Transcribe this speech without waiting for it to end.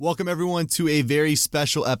Welcome, everyone, to a very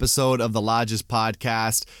special episode of the Lodges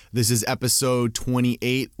Podcast. This is episode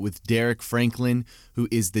 28 with Derric Franklin, who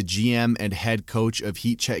is the GM and head coach of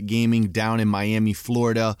Heat Check Gaming down in Miami,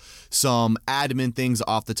 Florida. Some admin things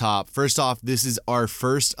off the top. First off, this is our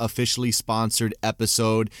first officially sponsored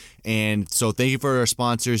episode. And so thank you for our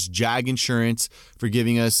sponsors, Jag Insurance, for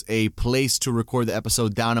giving us a place to record the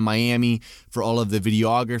episode down in Miami, for all of the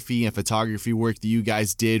videography and photography work that you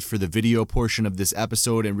guys did for the video portion of this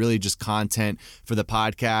episode, and really just content for the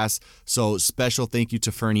podcast. So special thank you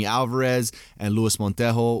to Fernie Alvarez and Luis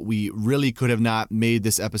Montejo. We really could have not made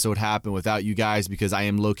this episode happen without you guys, because I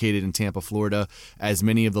am located in Tampa, Florida, as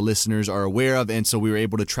many of the listeners are aware of. And so we were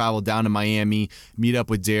able to travel down to Miami, meet up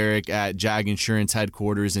with Derric at Jag Insurance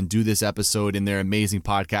headquarters, and do this episode in their amazing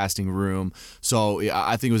podcasting room. So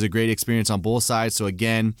I think it was a great experience on both sides. So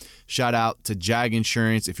again, shout out to Jag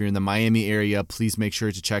Insurance. If you're in the Miami area, please make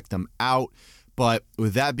sure to check them out. But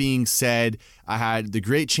with that being said, I had the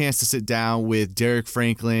great chance to sit down with Derric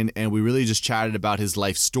Franklin, and we really just chatted about his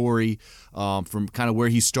life story, from kind of where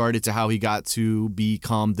he started to how he got to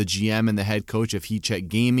become the GM and the head coach of Heat Check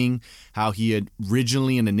Gaming, how he had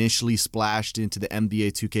originally and initially splashed into the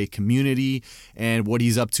NBA 2K community, and what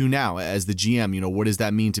he's up to now as the GM. You know, what does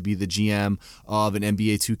that mean to be the GM of an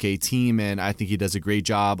NBA 2K team? And I think he does a great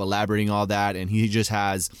job elaborating all that, and he just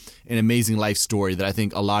has an amazing life story that I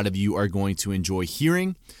think a lot of you are going to enjoy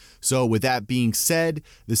hearing. So with that being said,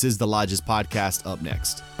 this is the Lodges Podcast. Up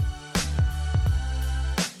next.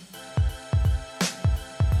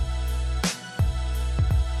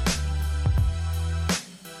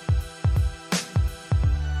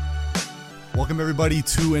 Welcome, everybody,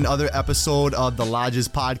 to another episode of the Lodges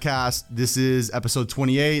Podcast. This is episode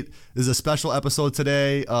 28. This is a special episode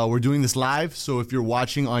today. We're doing this live, so if you're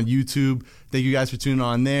watching on YouTube, thank you guys for tuning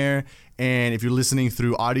on there. And if you're listening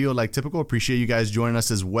through audio like typical, appreciate you guys joining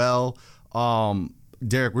us as well.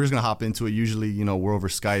 Derric, we're just going to hop into it. Usually, you know, we're over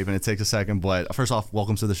Skype and it takes a second. But first off,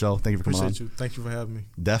 welcome to the show. Thank you for coming on. Appreciate you. Thank you for having me.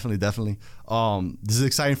 Definitely. This is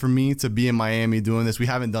exciting for me to be in Miami doing this. We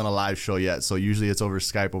haven't done a live show yet, so usually it's over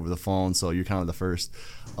Skype, over the phone. So you're kind of the first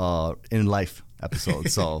in life episode.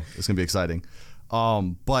 So it's going to be exciting.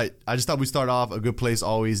 But I just thought we'd start off. A good place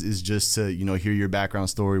always is just to, you know, hear your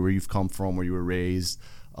background story, where you've come from, where you were raised.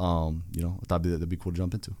 You know, I thought that'd be cool to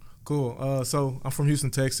jump into. Cool. So I'm from Houston,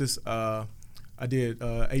 Texas. I did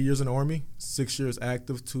 8 years in the Army, 6 years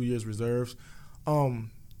active, 2 years reserves.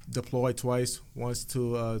 Deployed twice, once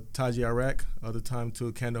to Taji, Iraq, other time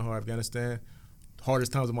to Kandahar, Afghanistan.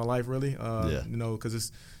 Hardest times of my life, really. You know, because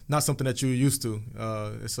it's not something that you're used to.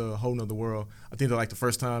 It's a whole nother world. I think that, like, the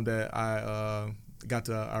first time that I got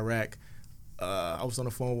to Iraq, I was on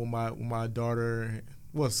the phone with my daughter,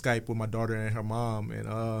 Skype with my daughter and her mom,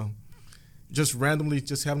 and just randomly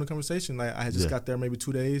just having a conversation. Like, I had just got there maybe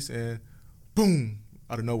 2 days, and boom,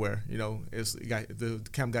 out of nowhere, you know, the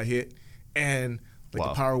camp got hit, and the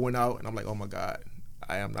power went out, and I'm like, oh my God,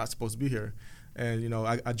 I am not supposed to be here. And, you know,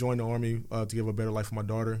 I joined the Army to give a better life for my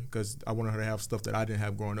daughter, because I wanted her to have stuff that I didn't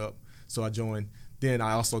have growing up. So I joined. Then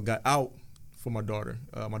I also got out for my daughter.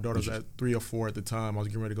 My daughter was at 3 or 4 at the time. I was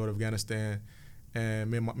getting ready to go to Afghanistan,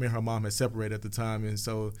 and me and her mom had separated at the time, and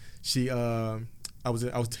so she, I was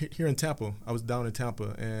here in Tampa. I was down in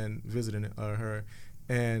Tampa and visiting her.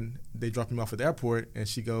 And they dropped me off at the airport, and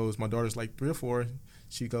she goes, my daughter's like 3 or 4.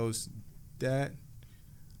 She goes, Dad,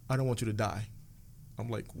 I don't want you to die. I'm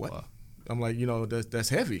like, what? Wow. I'm like, you know, that's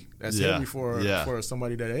heavy. That's heavy for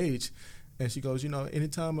somebody that age. And she goes, you know,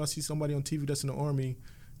 anytime I see somebody on TV that's in the Army,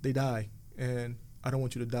 they die, and I don't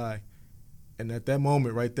want you to die. And at that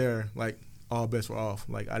moment right there, like, all bets were off.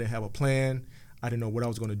 Like, I didn't have a plan. I didn't know what I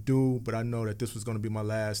was going to do, but I know that this was going to be my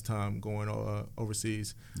last time going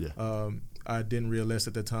overseas. Yeah. I didn't realize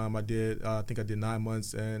at the time. I think I did 9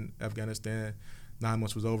 months in Afghanistan. 9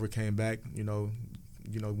 months was over, came back, you know,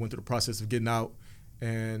 went through the process of getting out,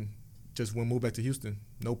 and just moved back to Houston.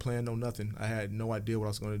 No plan, no nothing. I had no idea what I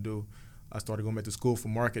was going to do. I started going back to school for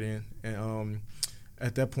marketing, and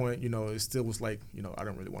at that point, you know, it still was like, you know, I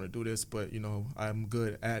don't really want to do this, but, you know, I'm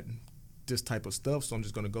good at this type of stuff, so I'm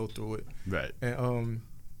just going to go through it. Right. And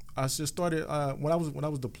I just started when I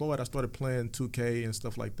was deployed. I started playing 2K and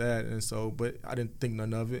stuff like that, and so, but I didn't think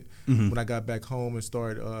none of it. Mm-hmm. When I got back home and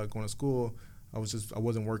started going to school, I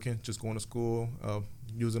wasn't working, just going to school,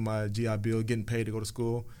 using my GI Bill, getting paid to go to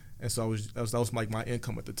school, and so that was like my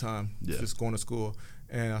income at the time, just going to school,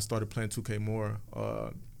 and I started playing 2K more.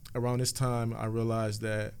 Around this time, I realized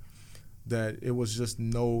that that it was just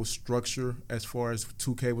no structure as far as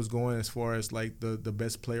 2K was going, as far as like the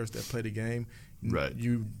best players that play the game. Right.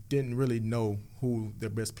 You didn't really know who their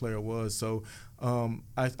best player was. So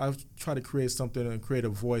I tried to create something and create a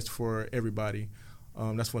voice for everybody.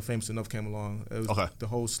 That's when Famous Enough came along. The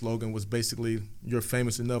whole slogan was basically, you're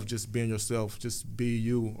famous enough, just being yourself, just be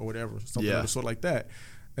you or whatever, something of the sort like that.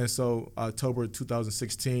 And so October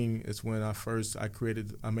 2016 is when I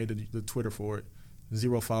made the Twitter for it.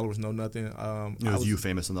 0 followers, no nothing. It was you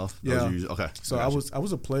Famous Enough? Yeah. Okay. So I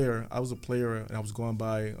was a player. I was a player, and I was going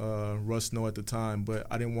by Russ Snow at the time, but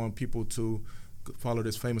I didn't want people to follow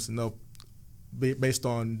this Famous Enough based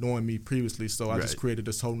on knowing me previously. So I just created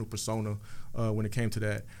this whole new persona when it came to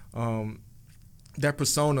that. That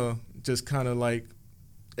persona just kind of like,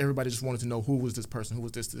 everybody just wanted to know who was this person, who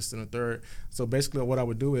was this, and the third. So basically what I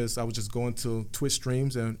would do is I would just go into Twitch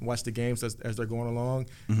streams and watch the games as they're going along.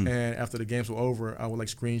 Mm-hmm. And after the games were over, I would like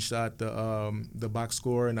screenshot the box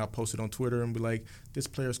score, and I'll post it on Twitter and be like, this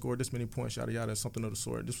player scored this many points, yada, yada, something of the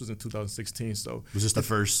sort. This was in 2016. So was this the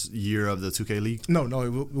first year of the 2K League? No,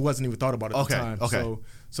 it wasn't even thought about at the time. Okay.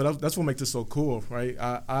 So that's what makes this so cool, right?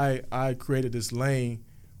 I created this lane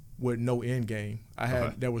with no end game.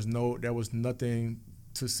 There was nothing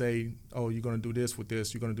to say, oh, you're going to do this with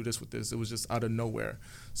this, you're going to do this with this. It was just out of nowhere.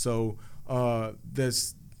 So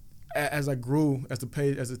as I grew, as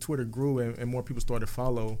the Twitter grew and more people started to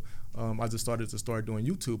follow, I just started doing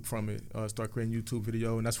YouTube from it. Start creating YouTube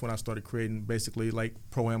video, and that's when I started creating basically like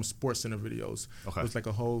Pro-Am Sports Center videos. Okay. It was like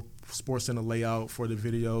a whole Sports Center layout for the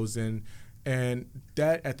videos, and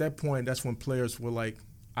that at that point, that's when players were like,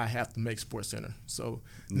 I have to make Sports Center. So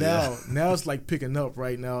now it's like picking up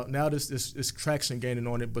right now. Now this traction gaining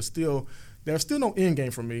on it, but still, there's still no end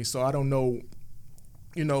game for me. So I don't know,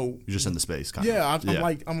 You're just in the space, kind of. Yeah,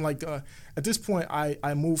 I'm like at this point,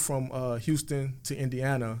 I moved from Houston to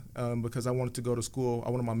Indiana because I wanted to go to school. I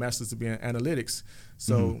wanted my master's to be in analytics.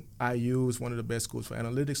 So IU is one of the best schools for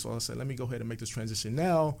analytics. So I said, let me go ahead and make this transition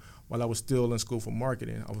now while I was still in school for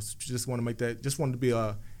marketing. I was just wanted to be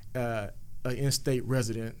an in-state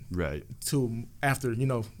resident, right? To after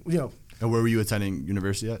And where were you attending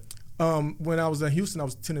university at? When I was in Houston, I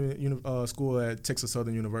was attending school at Texas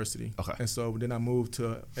Southern University. Okay. And so then I moved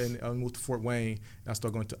to Fort Wayne, and I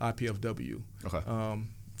started going to IPFW. Okay.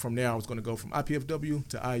 From there, I was going to go from IPFW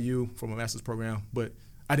to IU for my master's program, but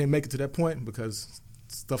I didn't make it to that point because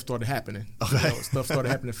stuff started happening. Okay. Stuff started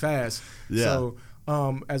happening fast. Yeah. So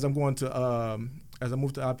as I moved to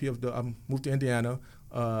IPFW, I moved to Indiana.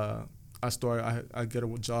 I get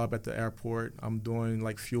a job at the airport. I'm doing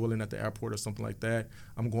like fueling at the airport or something like that.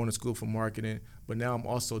 I'm going to school for marketing, but now I'm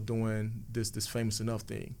also doing this Famous Enough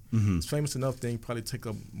thing. Mm-hmm. This Famous Enough thing probably take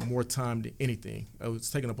up more time than anything.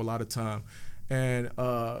 It's taking up a lot of time, and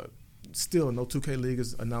still no 2K League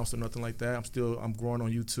is announced or nothing like that. I'm growing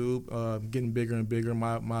on YouTube, getting bigger and bigger.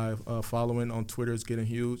 My following on Twitter is getting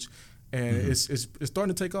huge, and it's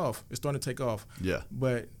starting to take off. It's starting to take off. Yeah,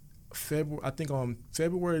 but. February, I think on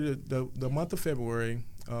February, the month of February,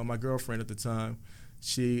 my girlfriend at the time,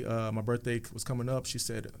 my birthday was coming up. She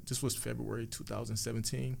said, this was February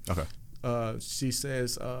 2017. Okay. She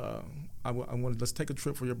says, let's take a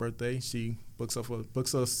trip for your birthday. She books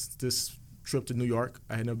us this trip to New York.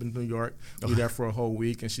 I had never been to New York. We were there for a whole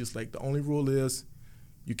week, and she's like, the only rule is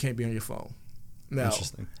you can't be on your phone. Now,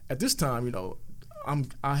 at this time,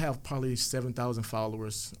 I have probably 7,000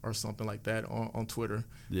 followers or something like that on Twitter.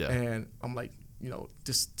 Yeah. And I'm like,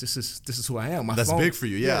 this is who I am. My That's phone, big for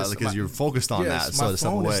you, yeah, because you're focused on that. So my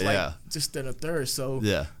phone is like yeah. just in a third. So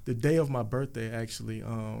the day of my birthday, actually,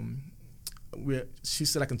 she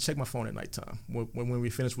said I can check my phone at nighttime when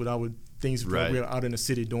we finish with our things we're out in the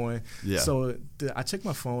city doing. Yeah. So I check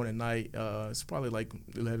my phone at night. It's probably like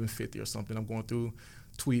 11:50 or something. I'm going through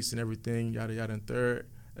tweets and everything, yada yada and third.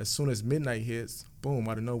 As soon as midnight hits, boom,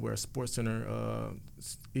 out of nowhere, SportsCenter,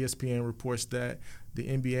 ESPN reports that the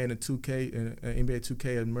NBA and the 2K and NBA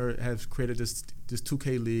 2K have created this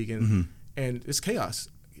 2K league, and it's chaos.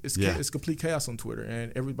 It's complete chaos on Twitter,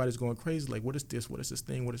 and everybody's going crazy. Like, what is this? What is this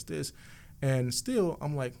thing? What is this? And still,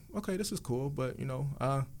 I'm like, okay, this is cool, but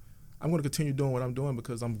I'm going to continue doing what I'm doing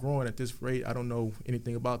because I'm growing at this rate. I don't know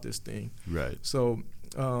anything about this thing. Right. So,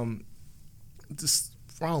 just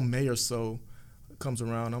around May or so comes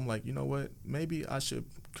around, I'm like, you know what? Maybe I should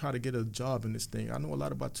try to get a job in this thing. I know a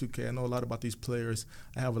lot about 2K. I know a lot about these players.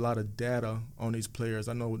 I have a lot of data on these players.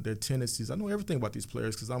 I know their tendencies. I know everything about these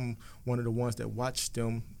players because I'm one of the ones that watch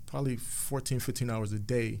them probably 14, 15 hours a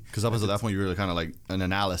day. Because up until that point, you're really kind of like an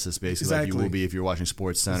analysis, basically, like you will be if you're watching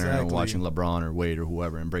Sports Center and watching LeBron or Wade or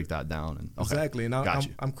whoever, and break that down. And Exactly. And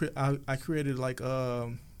I created like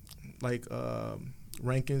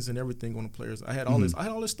rankings and everything on the players. I had all this. I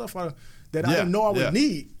had all this stuff that I didn't know I would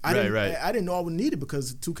need. I didn't know I would need it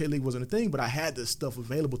because 2K League wasn't a thing. But I had this stuff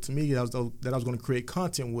available to me that I was going to create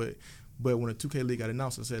content with. But when the 2K League got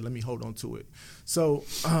announced, I said, let me hold on to it. So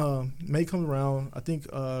May comes around. I think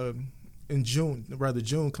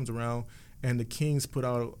June comes around, and the Kings put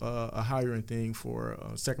out a hiring thing for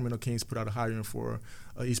Sacramento Kings put out a hiring for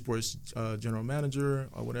esports general manager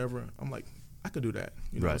or whatever. I'm like, I could do that,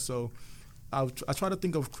 you know. Right. So I try to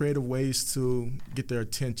think of creative ways to get their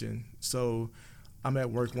attention. So I'm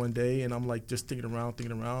at work one day and I'm like just thinking around.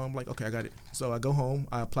 I'm like, okay, I got it. So I go home.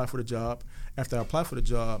 I apply for the job. After I apply for the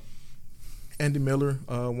job, Andy Miller,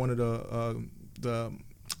 one of the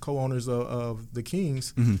co-owners of the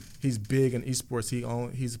Kings, he's big in esports.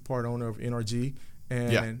 He's a part owner of NRG,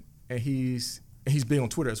 and he's big on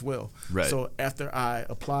Twitter as well. Right. So after I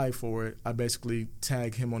applied for it, I basically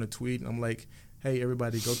tag him on a tweet, and I'm like, hey,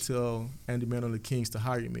 everybody, go tell Andy Miller of the Kings to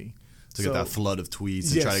hire me. To get that flood of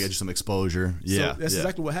tweets and try to get you some exposure. Yeah, so that's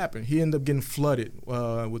exactly what happened. He ended up getting flooded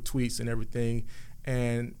with tweets and everything,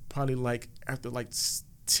 and probably like after like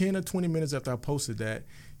 10 or 20 minutes after I posted that,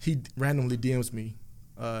 he randomly DMs me.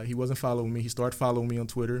 He wasn't following me. He started following me on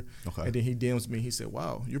Twitter, and then he DMs me. He said,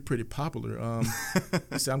 wow, you're pretty popular.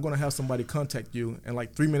 He said, I'm going to have somebody contact you. And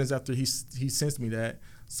like 3 minutes after he sends me that,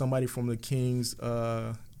 somebody from the Kings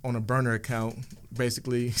on a burner account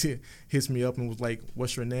basically hits me up and was like,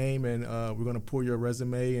 what's your name? And we're going to pull your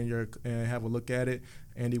resume and have a look at it.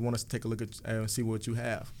 And he wants us to take a look at and see what you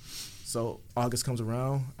have. So August comes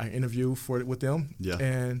around. I interview with them. Yeah.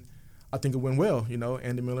 And I think it went well. You know,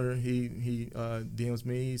 Andy Miller, he DMs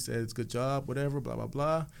me, he says, good job, whatever, blah, blah,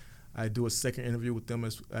 blah. I do a second interview with them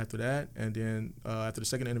after that. And then after the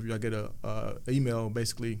second interview, I get a email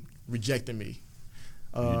basically rejecting me.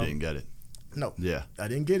 You didn't get it. No. Yeah. I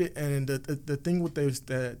didn't get it. And the thing with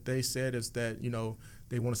that they said is that, you know,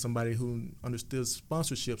 they wanted somebody who understood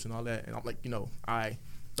sponsorships and all that. And I'm like, you know, I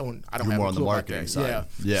don't You're have more a on the clue marketing about side. that.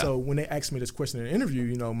 Yeah. So when they asked me this question in the interview,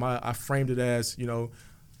 you know, I framed it as, you know,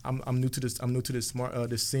 I'm new to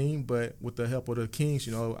this scene, but with the help of the Kings,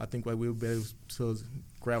 you know, I think like we'll be able to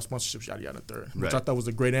grab sponsorships, yada yada third, which I thought was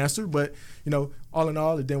a great answer. But you know, all in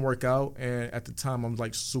all, it didn't work out, and at the time, I'm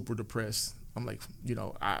like super depressed. I'm like, you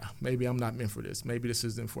know, maybe I'm not meant for this. Maybe this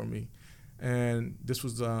isn't for me. And this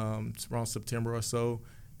was around September or so.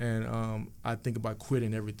 And I think about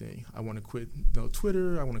quitting everything. I want to quit, you know,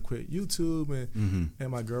 Twitter. I want to quit YouTube. And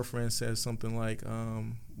my girlfriend says something like,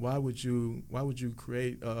 "Why would you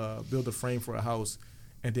build a frame for a house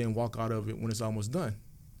and then walk out of it when it's almost done?"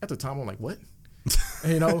 At the time, I'm like, "What?"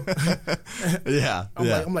 And, you know,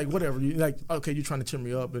 I'm like, whatever. You like, okay, you're trying to cheer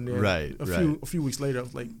me up. And then a few weeks later, I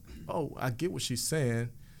was like, oh, I get what she's saying.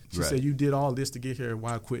 She said, you did all this to get here.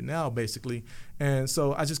 Why quit now, basically? And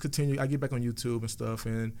so I just continue. I get back on YouTube and stuff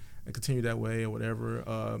and continue that way or whatever.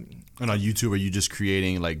 And on YouTube, are you just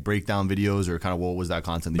creating like breakdown videos or kind of what was that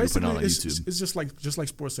content that you put on YouTube? It's just like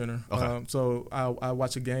SportsCenter. Okay. So I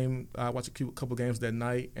watch a game. I watch a couple games that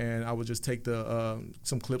night, and I would just take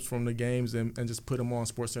some clips from the games and just put them on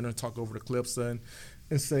SportsCenter and talk over the clips and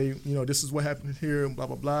say, you know, this is what happened here, blah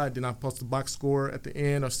blah blah. Then I post the box score at the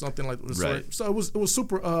end or something like that. Right. So it was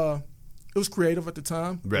super. It was creative at the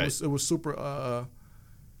time. Right. It was super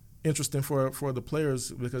interesting for the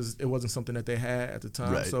players because it wasn't something that they had at the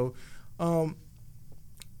time. Right. So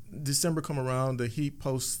December come around, the Heat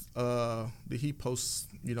posts,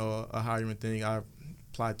 you know, a hiring thing. I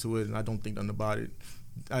applied to it and I don't think nothing about it.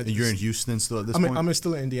 You're in Houston still at this point? I'm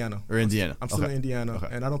still in Indiana. Or Indiana. I'm still in Indiana,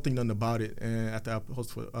 and I don't think nothing about it. And after I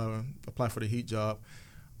applied for the Heat job,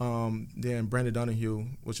 then Brandon Donahue,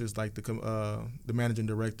 which is like the managing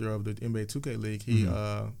director of the NBA 2K League,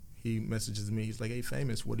 he messages me. He's like, hey,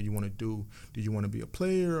 Famous, what do you want to do? Do you want to be a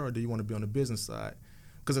player or do you want to be on the business side?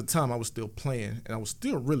 Because at the time I was still playing, and I was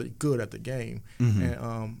still really good at the game.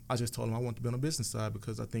 And I just told him I want to be on the business side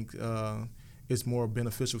because I think it's more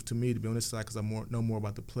beneficial to me to be on this side because I know more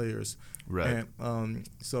about the players. Right. And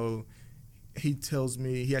so he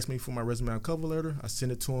asked me for my resume and cover letter. I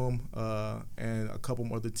sent it to him and a couple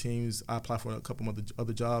more other teams. I applied for a couple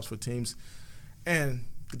other jobs for teams and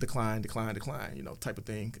decline, you know, type of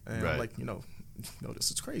thing. And I'm like, you know, this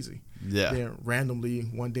is crazy. Yeah. Then randomly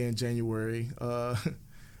one day in January,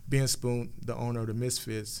 Ben Spoon, the owner of the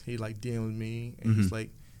Misfits, he like DM'd me and he's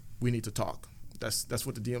like, we need to talk. That's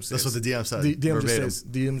what the DM says. That's what the DM said.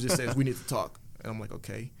 DM just says we need to talk, and I'm like,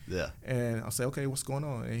 okay. Yeah. And I'll say, okay, what's going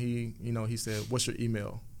on? And he said, what's your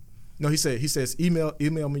email? No, he says email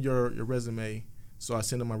me your resume. So I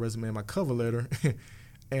send him my resume and my cover letter,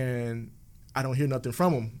 and I don't hear nothing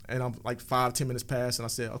from him. And I'm like 5-10 minutes past, and I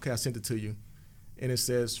said, okay, I sent it to you, and it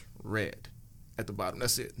says read at the bottom.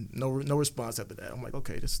 That's it. No response after that. I'm like,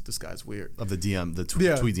 okay, this guy's weird. Of the DM, the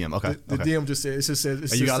tweet DM. Okay. The DM just said, it just said.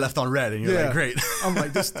 And you got left on red, and you're like, great. I'm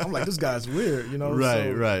like, this guy's weird, you know.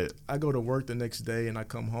 Right, so right. I go to work the next day, and I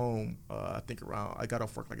come home. I got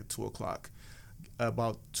off work like at 2:00.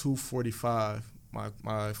 About 2:45,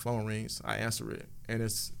 my phone rings. I answer it, and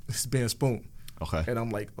it's Ben Spoon. Okay. And I'm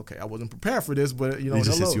like, okay, I wasn't prepared for this, but you know, he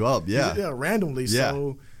just hits you up, yeah, randomly. Yeah.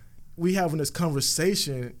 So we having this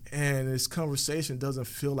conversation, and this conversation doesn't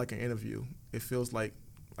feel like an interview. It feels like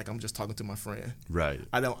I'm just talking to my friend. Right.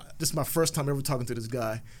 This is my first time ever talking to this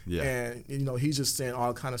guy. Yeah. And you know, he's just saying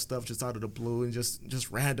all kind of stuff just out of the blue and just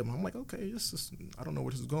random. I'm like, okay, I don't know where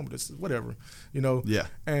this is going, but this is whatever, you know. Yeah.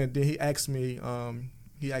 And then he asked me,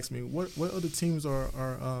 what other teams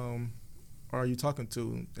are you talking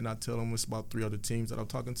to? And I tell him it's about 3 other teams that I'm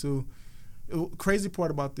talking to. The crazy part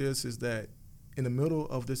about this is that in the middle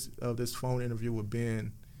of this phone interview with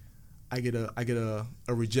Ben, I get a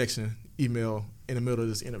rejection email in the middle of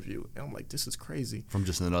this interview, and I'm like, this is crazy. From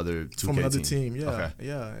just another 2K from another team, yeah, okay.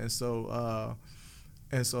 Yeah. And so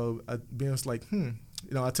Ben's like, you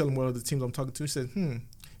know, I tell him what other teams I'm talking to. He said,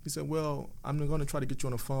 He said, well, I'm going to try to get you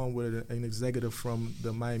on the phone with an executive from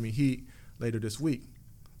the Miami Heat later this week.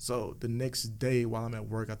 So the next day while I'm at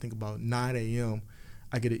work, I think about 9 a.m.,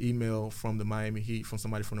 I get an email from the Miami Heat, from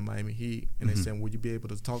somebody from the Miami Heat, and they said, will you be able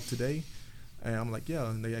to talk today? And I'm like, yeah.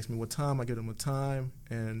 And they asked me what time. I give them a time,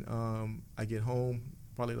 and I get home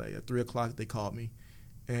probably like at 3 o'clock. They called me,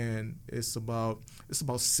 and it's about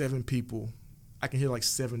 7 people. I can hear like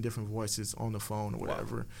 7 different voices on the phone or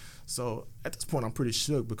whatever. Wow. So at this point, I'm pretty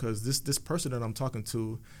shook because this person that I'm talking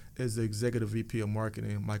to is the executive VP of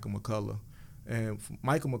marketing, Michael McCullough. And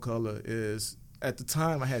Michael McCullough is, at the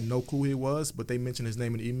time, I had no clue who he was, but they mentioned his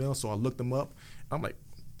name in the email, so I looked him up. I'm like,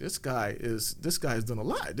 this guy has done a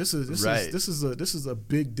lot. This is a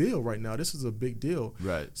big deal right now. This is a big deal.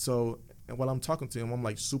 Right. So and while I'm talking to him, I'm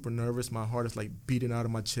like super nervous. My heart is like beating out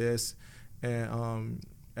of my chest. And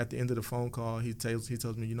at the end of the phone call, he tells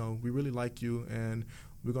me, you know, we really like you, and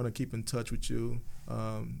we're gonna keep in touch with you,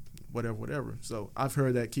 whatever. So I've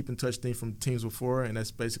heard that keep in touch thing from teams before, and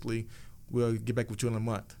that's basically we'll get back with you in a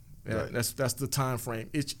month. Right. That's the time frame.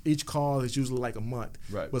 Each call is usually like a month.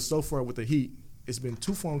 Right. But so far with the Heat, it's been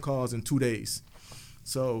 2 phone calls in 2 days.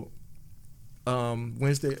 So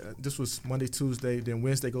Wednesday, this was Monday, Tuesday. Then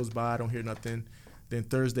Wednesday goes by, I don't hear nothing. Then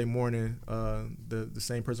Thursday morning, the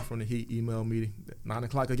same person from the Heat emailed me at 9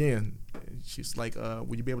 o'clock again. She's like,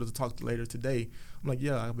 will you be able to talk later today? I'm like,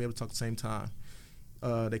 yeah, I'll be able to talk at the same time.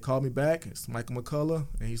 They called me back. It's Michael McCullough,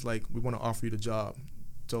 and he's like, we want to offer you the job.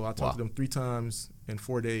 So I talked to them 3 times in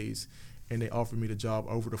 4 days, and they offered me the job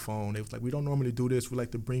over the phone. They was like, we don't normally do this. We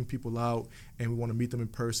like to bring people out, and we want to meet them in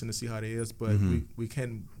person to see how they is, but we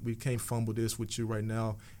can't fumble this with you right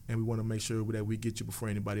now, and we want to make sure that we get you before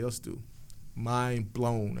anybody else do. Mind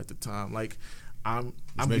blown at the time. Like, it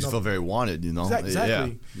makes you feel very wanted, you know?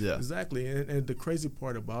 Exactly. Yeah. Exactly. And the crazy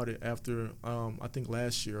part about it, after I think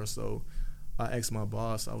last year or so, I asked my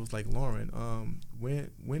boss, I was like, Lauren,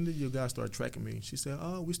 when did you guys start tracking me? She said,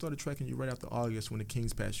 we started tracking you right after August when the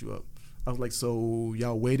Kings passed you up. I was like, so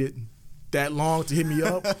y'all waited that long to hit me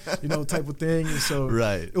up, you know, type of thing. And so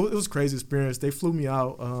right. it was a crazy experience. They flew me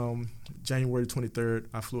out January 23rd.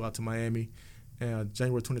 I flew out to Miami. And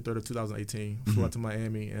January 23rd of 2018, flew out to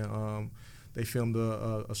Miami. And they filmed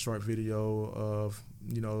a short video of,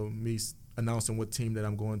 you know, me announcing what team that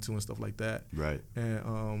I'm going to and stuff like that. Right.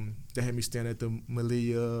 And they had me stand at the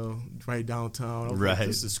Malia right downtown. I was like,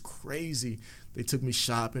 this is crazy. They took me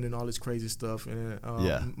shopping and all this crazy stuff.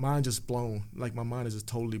 And mine just blown. Like, my mind is just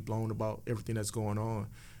totally blown about everything that's going on.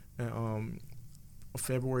 And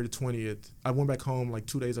February the 20th, I went back home like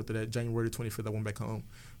 2 days after that. January the 25th, I went back home.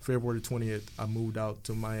 February the 20th, I moved out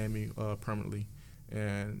to Miami permanently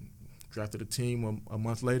and drafted a team a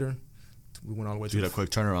month later. We went all the way. So you had a quick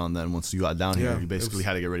turnaround then. Once you got down here, you basically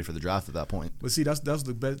had to get ready for the draft at that point. But see, that was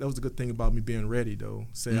the good thing about me being ready, though.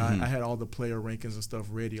 Say I had all the player rankings and stuff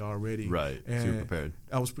ready already. Right. And so you were prepared.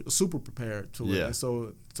 I was super prepared to it. And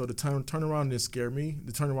so the turnaround didn't scare me.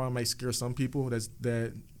 The turnaround might scare some people.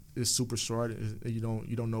 That is super short. You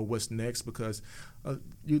don't know what's next because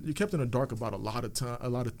you kept in the dark about a lot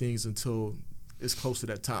of things until it's close to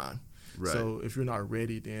that time. Right. So if you're not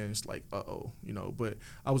ready, then it's like, you know. But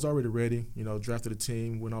I was already ready, you know, drafted a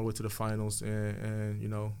team, went all the way to the finals, and you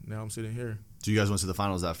know, now I'm sitting here. So you guys went to the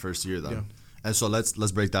finals that first year then? Yeah. And so let's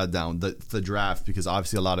break that down. The draft, because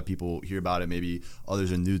obviously a lot of people hear about it, maybe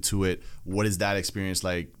others are new to it. What is that experience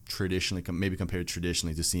like traditionally, maybe compared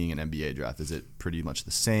traditionally to seeing an NBA draft? Is it pretty much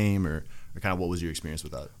the same, or kind of what was your experience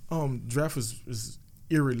with that? Draft is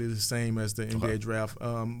eerily the same as the NBA draft.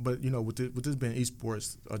 But with this being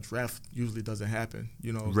esports, a draft usually doesn't happen.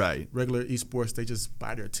 Right. Regular esports, they just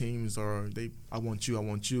buy their teams, or I want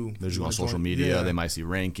you. They're just on social media. Yeah. They might see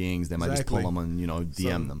rankings. They might just pull them and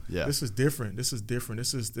DM them. Yeah. This is different. This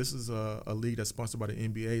is a league that's sponsored by the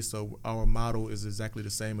NBA. So our model is exactly the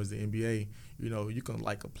same as the NBA. You can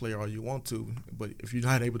like a player all you want to, but if you're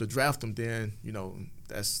not able to draft them, then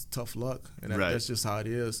that's tough luck, and that's just how it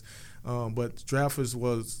is. But draft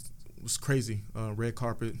was crazy. Red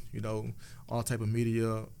carpet, all type of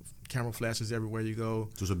media, camera flashes everywhere you go.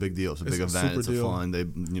 So it's a big deal. It's a big event. It's a fun. They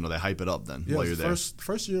hype it up then while you're there.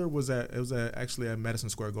 First year was actually at Madison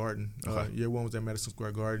Square Garden. Year one was at Madison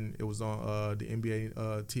Square Garden. It was on the NBA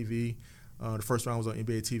TV. The first round was on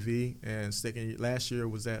NBA TV, and last year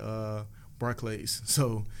was at Barclays.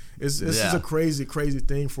 So this is a crazy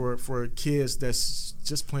thing for kids that's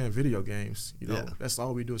just playing video games. That's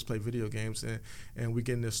all we do is play video games, and we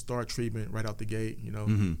getting this star treatment right out the gate.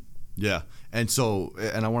 Mm-hmm. Yeah, and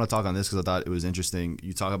I want to talk on this because I thought it was interesting.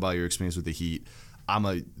 You talk about your experience with the Heat. I'm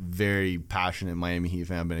a very passionate Miami Heat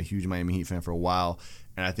fan. I've been a huge Miami Heat fan for a while,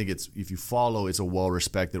 and I think if you follow, it's a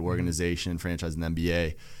well-respected organization, franchise in the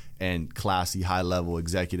NBA, and classy, high-level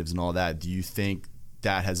executives and all that. Do you think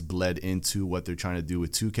that has bled into what they're trying to do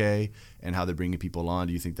with 2K and how they're bringing people on?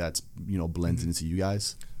 Do you think that's blends into you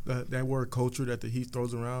guys? That word culture that the Heat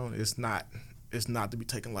throws around, it's not to be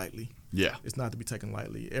taken lightly. Yeah, it's not to be taken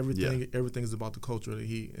lightly. Everything is about the culture of the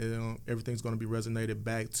Heat. Everything's going to be resonated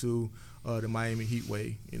back to the Miami Heat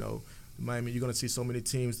way. Miami, you're going to see so many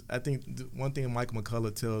teams. I think one thing Mike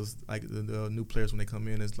McCullough tells the new players when they come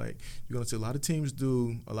in is you're going to see a lot of teams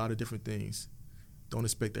do a lot of different things. Don't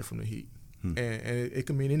expect that from the Heat. And it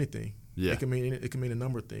can mean anything. Yeah. It can mean a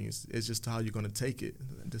number of things. It's just how you're going to take it.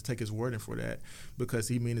 Just take his wording for that, because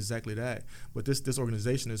he means exactly that. But this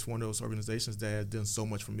organization is one of those organizations that has done so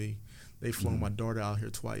much for me. They've flown my daughter out here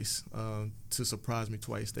twice to surprise me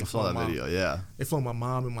twice. I saw that video, yeah. They flown my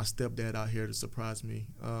mom and my stepdad out here to surprise me.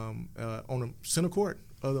 On the center court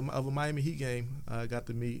of a Miami Heat game, I got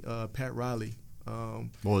to meet Pat Riley.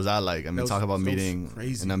 What was that like? I mean, talk about meeting an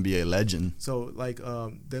NBA legend. So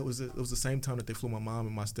it was the same time that they flew my mom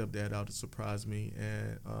and my stepdad out to surprise me,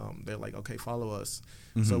 and they're like, okay, follow us.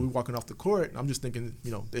 Mm-hmm. So we're walking off the court, and I'm just thinking,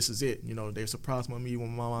 this is it. They surprised me with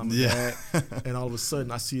my mom and dad, and all of a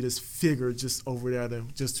sudden I see this figure just over there,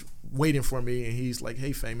 just waiting for me, and he's like,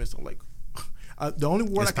 hey, famous. I'm like, the only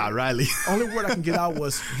word Pat Riley. Only word I can get out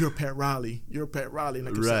was, "You're Pat Riley. You're Pat Riley." And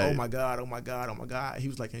I could say, "Oh my God, oh my God, oh my God." He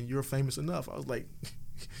was like, "And you're famous enough." I was like,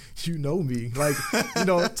 "You know me,"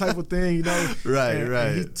 type of thing, Right.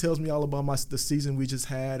 And he tells me all about the season we just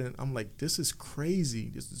had, and I'm like, "This is crazy.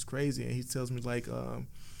 This is crazy." And he tells me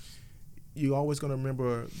 "You're always gonna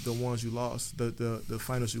remember the ones you lost, the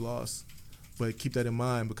finals you lost, but keep that in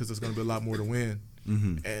mind because there's gonna be a lot more to win."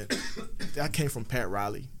 Mm-hmm. And that came from Pat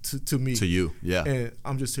Riley to me. To you, yeah. And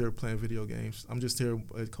I'm just here playing video games. I'm just here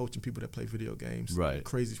coaching people that play video games. Right.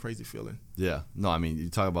 Crazy feeling. Yeah. No, I mean, you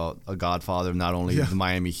talk about a godfather of not only the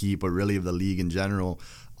Miami Heat, but really of the league in general.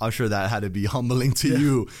 I'm sure that had to be humbling to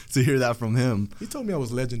you to hear that from him. He told me I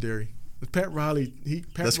was legendary. Pat Riley,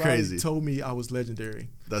 That's Riley crazy. Told me I was legendary.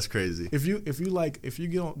 That's crazy. If you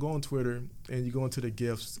go on Twitter and you go into the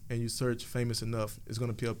gifts and you search famous enough, it's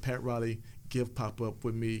going to be a Pat Riley GIF pop up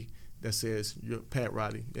with me that says "You're Pat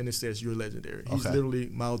Riley," and it says "You're legendary." He's literally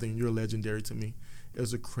mouthing "You're legendary" to me. It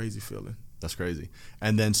was a crazy feeling. That's crazy.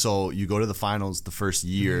 And then so you go to the finals the first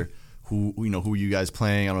year. Mm-hmm. Who you guys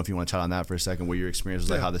playing? I don't know if you want to chat on that for a second. What your experience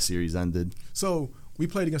was like, how the series ended. So we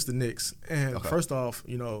played against the Knicks, and first off,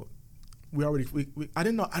 we already I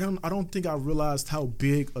didn't know. I don't think I realized how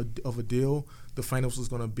big of a deal the finals was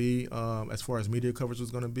going to be as far as media coverage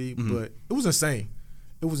was going to be. Mm-hmm. But it was insane.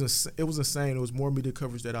 It was insane. It was more media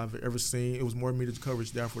coverage that I've ever seen. It was more media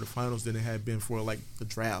coverage there for the finals than it had been for the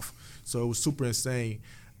draft. So it was super insane.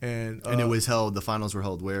 And it was held. The finals were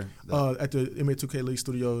held where? At the NBA 2K League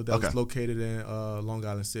studio that was located in Long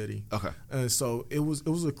Island City. Okay. And so it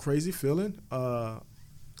was a crazy feeling. It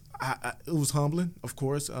was humbling, of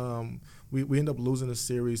course. We ended up losing the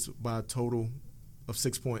series by a total of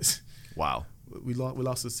 6 points. Wow. We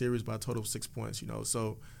lost the series by a total of 6 points.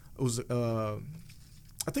 So it was.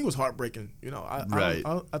 I think it was heartbreaking.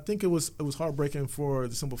 I think it was heartbreaking for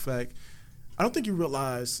the simple fact, I don't think you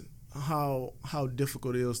realize how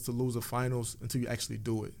difficult it is to lose a finals until you actually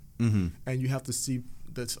do it, and you have to see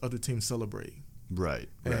the other team celebrate. Right.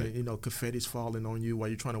 And confetti's falling on you while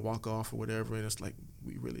you're trying to walk off or whatever, and it's like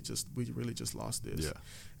we really just lost this.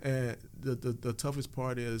 Yeah. And the toughest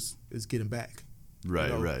part is getting back.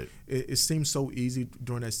 Right. Right. It seems so easy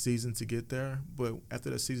during that season to get there, but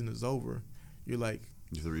after that season is over, you're like,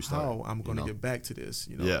 how I'm going to get back to this.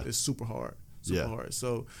 It's super hard. Super hard.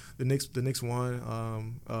 So the next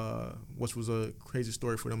one, which was a crazy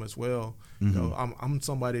story for them as well. I'm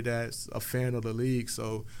somebody that's a fan of the league.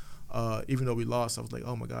 So even though we lost, I was like,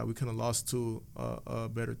 oh my God, we couldn't have lost to a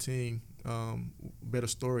better team, better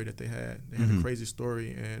story that they had. They had a crazy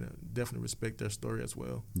story, and definitely respect their story as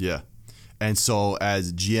well. Yeah. And so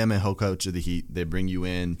as GM and head coach of the Heat, they bring you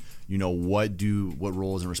in, what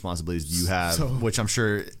roles and responsibilities do you have, which I'm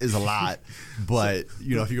sure is a lot, but,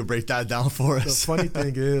 if you could break that down for us. The funny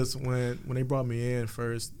thing is when they brought me in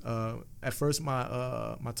first, at first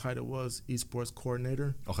my title was esports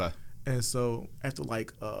coordinator. Okay. And so after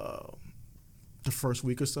the first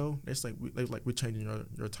week or so, it's like we're changing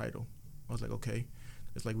your title. I was like, okay.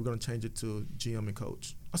 It's like, we're going to change it to GM and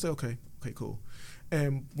coach. I said, okay, cool.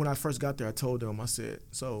 And when I first got there, I told them, I said,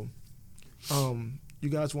 so you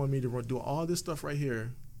guys want me to do all this stuff right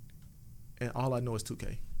here, and all I know is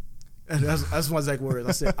 2K. And that's my exact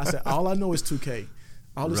words. I said, all I know is 2K.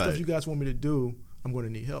 All the stuff you guys want me to do, I'm going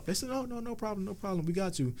to need help. They said, oh, no problem. We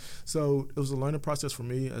got you. So it was a learning process for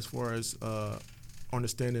me as far as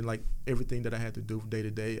understanding, everything that I had to do day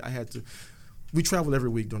to day. We travel every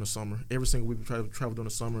week during the summer. Every single week we try to travel during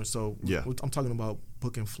the summer. So I'm talking about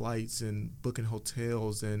booking flights and booking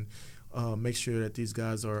hotels and make sure that these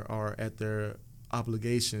guys are at their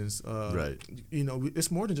obligations. Right.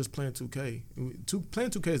 It's more than just playing 2K.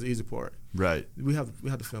 Playing 2K is the easy part. Right. We have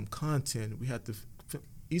to film content. We have to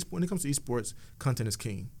when it comes to esports, content is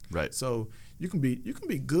king. Right. So you can be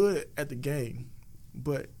good at the game,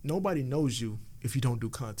 but nobody knows you if you don't do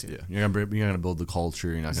content. Yeah, you're gonna build the culture.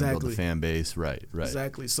 You're not gonna build the fan base. Right.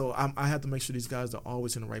 Exactly. So I have to make sure these guys are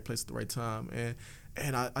always in the right place at the right time.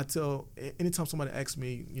 And I tell, anytime somebody asks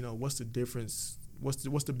me, what's the difference?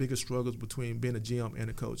 What's the biggest struggles between being a GM and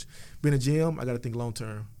a coach? Being a GM, I got to think long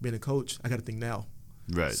term. Being a coach, I got to think now.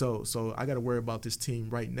 Right. So I got to worry about this team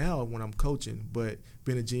right now when I'm coaching. But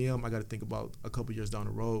being a GM, I got to think about a couple years down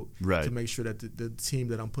the road to make sure that the team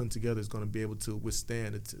that I'm putting together is going to be able to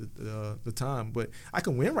withstand the time. But I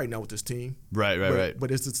can win right now with this team. Right.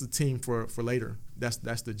 But it's just a team for later. That's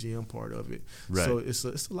the GM part of it. Right. So it's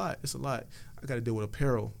a lot. It's a lot. I got to deal with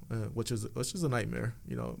apparel, which is a nightmare.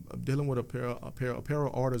 Dealing with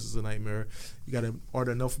apparel orders is a nightmare. You got to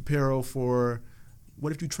order enough apparel for.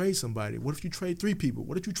 What if you trade somebody? What if you trade 3 people?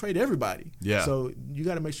 What if you trade everybody? Yeah. So you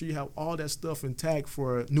got to make sure you have all that stuff intact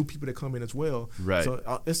for new people that come in as well. Right. So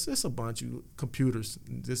it's a bunch of computers.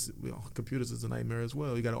 Computers is a nightmare as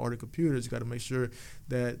well. You got to order computers. You got to make sure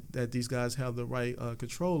that these guys have the right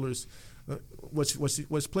controllers.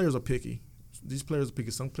 Which players are picky. These players are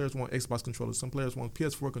picky. Some players want Xbox controllers. Some players want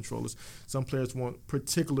PS4 controllers. Some players want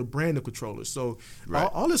particular brand of controllers. So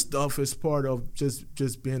all this stuff is part of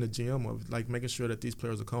just being a GM of making sure that these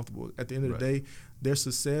players are comfortable. At the end of the day, their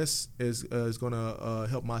success is going to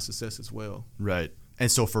help my success as well. Right.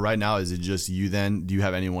 And so for right now, is it just you then? Do you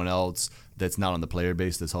have anyone else that's not on the player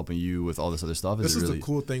base that's helping you with all this other stuff? This is the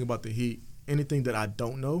cool thing about the Heat. Anything that I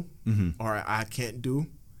don't know or I can't do,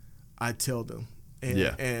 I tell them.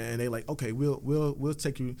 And they like, okay, we'll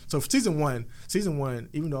take you. So for season one,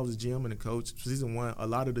 even though I was a GM and a coach, for season 1, a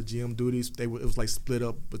lot of the GM duties it was split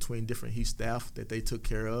up between different Heat staff that they took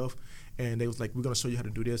care of, and they was like, we're gonna show you how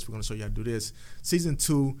to do this. We're gonna show you how to do this. Season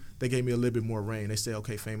 2, they gave me a little bit more reign. They said,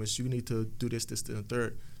 okay, Famous, you need to do this, and the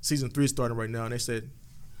third. Season 3 is starting right now, and they said,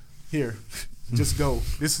 here. Just go.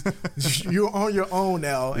 You're on your own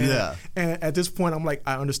now. And at this point, I'm like,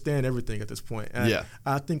 I understand everything at this point. And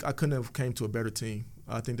I think I couldn't have came to a better team.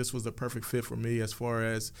 I think this was the perfect fit for me as far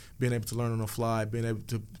as being able to learn on the fly, being able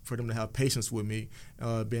for them to have patience with me,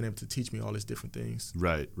 being able to teach me all these different things.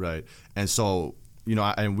 Right. And so,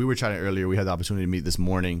 and we were chatting earlier. We had the opportunity to meet this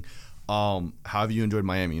morning. How have you enjoyed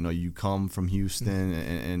Miami? You come from Houston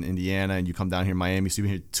and Indiana, and you come down here, Miami. So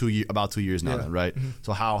you've been here about 2 years now, then, right?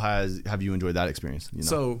 So how have you enjoyed that experience?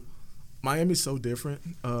 So Miami's so different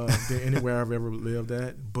than anywhere I've ever lived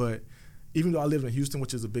at. But even though I lived in Houston,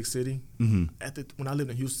 which is a big city, when I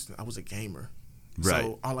lived in Houston, I was a gamer. Right.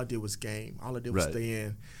 So all I did was game. All I did was stay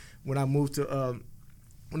in. When I moved to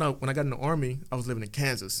when I got in the Army, I was living in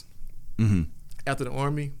Kansas. After the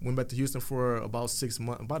Army, went back to Houston for about 6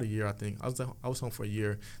 months, about a year, I think. I was home for a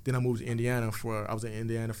year. Then I moved to Indiana I was in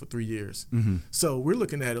Indiana for 3 years. So we're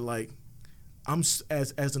looking at it like, I'm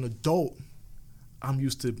as an adult, I'm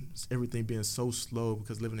used to everything being so slow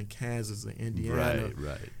because living in Kansas and Indiana.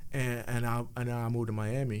 Right. And I moved to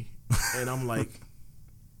Miami, and I'm like,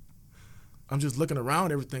 I'm just looking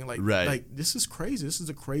around everything like this is crazy. This is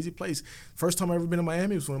a crazy place. First time I ever been to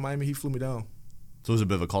Miami was when Miami Heat flew me down. So it was a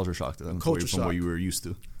bit of a culture shock then, from what you were used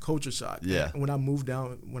to. Culture shock. Yeah. And when I moved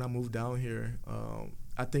down here,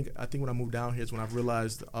 I think when I moved down here is when I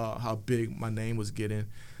realized how big my name was getting.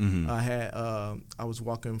 I was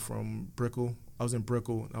walking from Brickell. I was in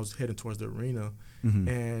Brickell. And I was heading towards the arena,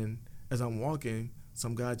 and as I'm walking,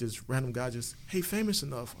 random guy just, hey, famous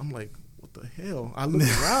enough. I'm like, what the hell? I look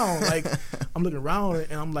around, I'm looking around,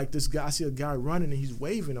 and I'm like, this guy, I see a guy running, and he's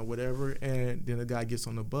waving or whatever, and then the guy gets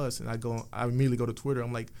on the bus, and I immediately go to Twitter.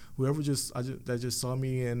 I'm like, whoever that just saw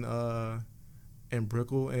me in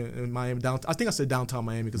Brickell and Miami, downtown. I think I said downtown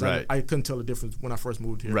Miami because I couldn't tell the difference when I first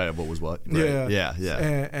moved here. Right, what was what? Right. Yeah.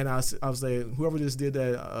 And I was like, whoever just did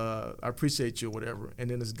that, I appreciate you or whatever. And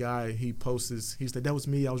then this guy, he posts, he's like, that was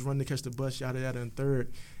me. I was running to catch the bus, yada, yada, in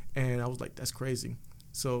third. And I was like, that's crazy.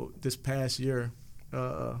 So this past year,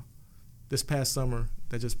 this past summer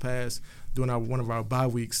that just passed, during one of our bye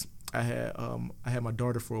weeks, I had my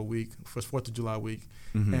daughter for a week, for 4th of July week,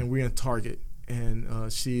 and we're in Target. And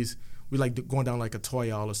we like going down like a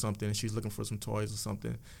toy aisle or something, and she's looking for some toys or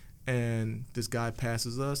something. And this guy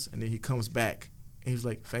passes us, and then he comes back, and he's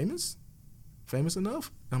like, famous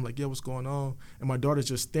enough? And I'm like, yeah, what's going on? And my daughter's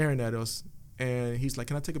just staring at us, and he's like,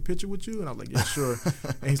 can I take a picture with you? And I was like, yeah, sure.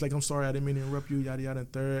 And he's like, I'm sorry, I didn't mean to interrupt you, yada, yada, in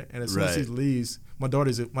third. And as soon as he leaves, my daughter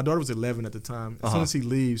was 11 at the time. As soon as he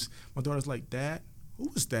leaves, my daughter's like, Dad, who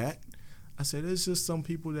was that? I said, it's just some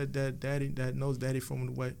people that knows Daddy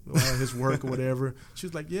from his work or whatever. She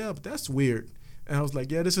was like, yeah, but that's weird. And I was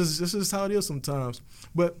like, yeah, this is how it is sometimes.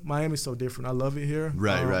 But Miami's so different. I love it here.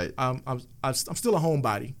 Right. I'm still a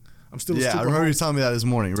homebody. I'm still a super I remember you telling me that this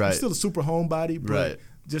morning. Right. I'm still a super homebody, but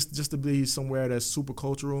just to be somewhere that's super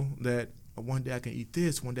cultural, that one day I can eat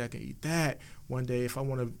this, one day I can eat that. One day, if I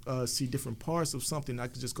want to see different parts of something, I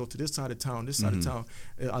could just go to this side of town, this side of town.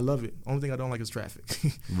 I love it. Only thing I don't like is traffic.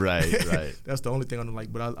 Right. That's the only thing I don't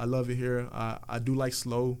like. But I love it here. I do like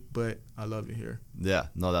slow, but I love it here. Yeah.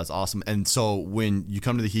 No, that's awesome. And so when you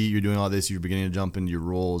come to the Heat, you're doing all this, you're beginning to jump into your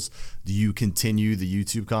roles. Do you continue the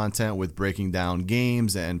YouTube content with breaking down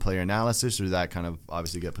games and player analysis, or did that kind of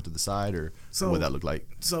obviously get put to the side, or what would that look like?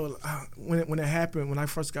 So when it happened, when I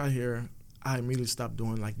first got here, I immediately stopped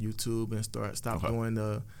doing like YouTube and stopped doing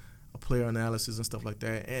the player analysis and stuff like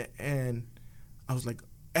that. And I was like,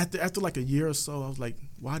 after like a year or so, I was like,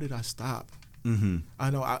 why did I stop? I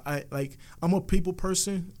know I'm a people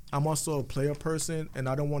person. I'm also a player person, and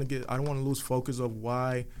I don't want to lose focus of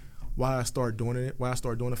why I started doing it, why I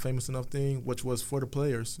started doing the famous enough thing, which was for the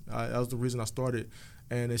players. That was the reason I started,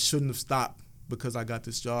 and it shouldn't have stopped because I got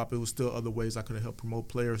this job. It was still other ways I could have helped promote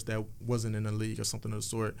players that wasn't in the league or something of the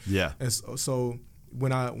sort. Yeah. And so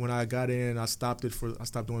when I got in, I stopped doing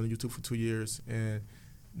YouTube for 2 years, and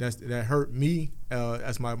that hurt me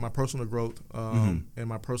as my personal growth and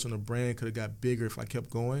my personal brand could have got bigger if I kept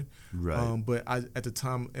going. Right. But at the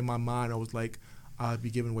time in my mind, I was like, I'd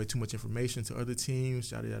be giving away too much information to other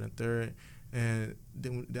teams, yada yada and third. And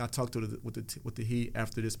then I talked with the Heat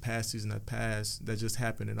after this past season that just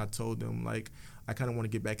happened, and I told them, like, I kind of want to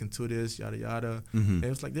get back into this, yada yada. And it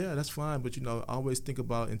was like, yeah, that's fine, but always think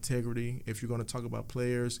about integrity. If you're going to talk about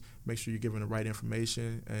players, make sure you're giving the right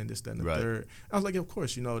information and this, that, and the third. I was like, of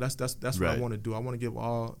course, that's what I want to do.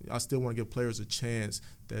 I still want to give players a chance,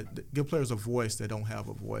 give players a voice that don't have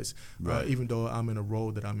a voice, even though I'm in a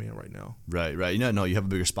role that I'm in right now. Right. No, you have a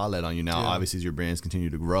bigger spotlight on you now. Obviously, as your brands continue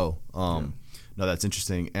to grow. No, that's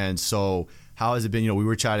interesting. And so how has it been? We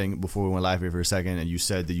were chatting before we went live here for a second, and you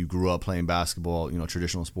said that you grew up playing basketball,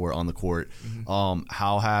 traditional sport on the court. Or if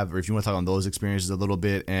you want to talk on those experiences a little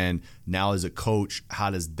bit, and now as a coach, how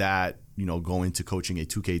does that, go into coaching a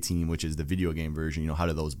 2K team, which is the video game version? How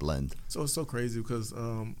do those blend? So it's so crazy because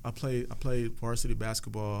I played varsity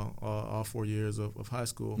basketball all 4 years of high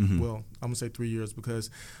school. Well, I'm going to say 3 years because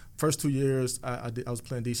first 2 years I was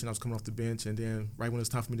playing decent. I was coming off the bench, and then right when it's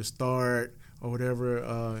time for me to start or whatever,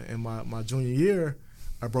 in my junior year,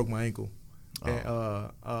 I broke my ankle. And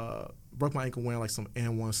broke my ankle wearing like some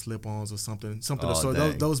N1 slip-ons or something. So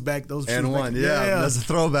those N1, that's a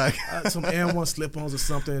throwback. Some N1 slip-ons or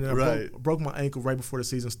something. And I broke my ankle right before the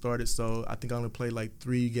season started. So I think I only played like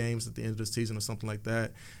 3 games at the end of the season or something like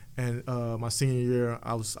that. And my senior year,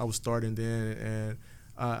 I was starting then, and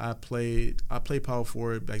I played power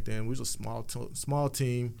forward back then. We was a small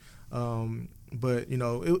team. But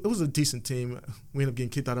it was a decent team. We ended up getting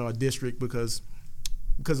kicked out of our district because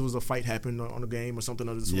it was a fight happened on a game or something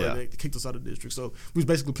of the sort. They kicked us out of the district. So we was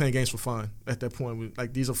basically playing games for fun at that point.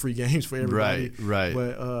 These are free games for everybody. Right.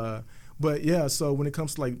 But yeah, so when it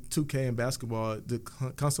comes to like 2K and basketball, the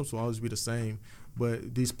concepts will always be the same.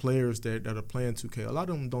 But these players that are playing 2K, a lot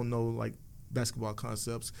of them don't know like basketball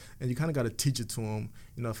concepts, and you kind of got to teach it to them.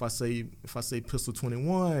 If I say pistol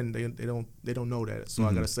 21, they don't know that. So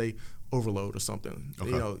I got to say overload or something.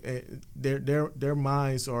 Okay. You know, and their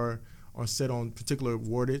minds are set on particular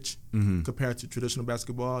wordage compared to traditional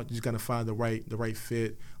basketball. You just got to find the right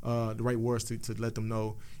fit, the right words to let them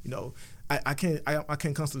know. You know, I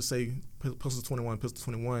can't constantly say pistol 21,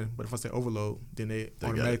 but if I say overload, then they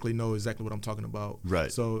automatically know exactly what I'm talking about.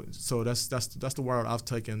 Right. So that's the route I've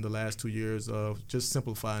taken the last 2 years of just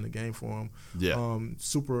simplifying the game for them. Yeah.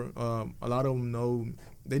 A lot of them know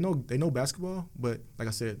they know basketball, but like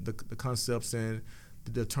I said, the concepts and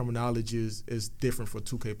the terminology is different for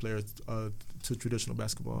 2K players to traditional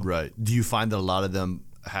basketball. Right. Do you find that a lot of them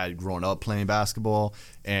had grown up playing basketball?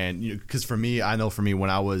 And because for me, when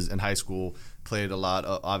I was in high school, played a lot,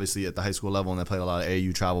 obviously at the high school level, and I played a lot of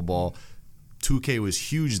AAU travel ball. 2K was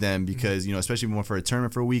huge then because, especially if you went for a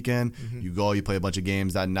tournament for a weekend, you go, you play a bunch of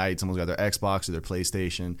games that night. Someone's got their Xbox or their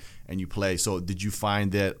PlayStation, and you play. So did you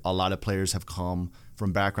find that a lot of players have come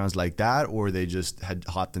from backgrounds like that, or they just had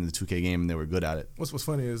hopped into the 2K game and they were good at it? What's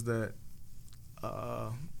funny is that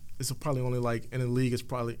it's probably only like in the league,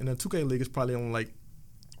 in the 2K league, it's probably only like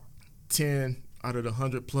 10 out of the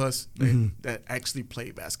 100 plus that actually play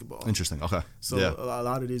basketball. Interesting. Okay. So a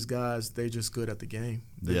lot of these guys, they're just good at the game.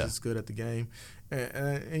 They're just good at the game.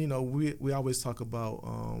 And we always talk about,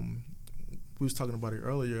 we was talking about it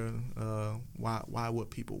earlier, why would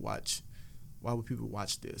people watch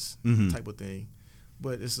this type of thing?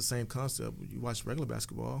 But it's the same concept. You watch regular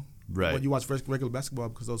basketball. Right. Well, you watch regular basketball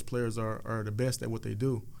because those players are the best at what they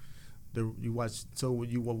do. You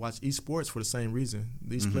will watch esports for the same reason.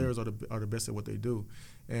 These players are the best at what they do,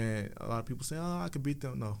 and a lot of people say, "Oh, I could beat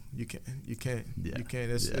them." No, you can't. You can't. Yeah. You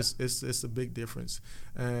can't. It's a big difference,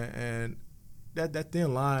 and that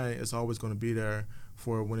thin line is always going to be there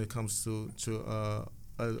for when it comes to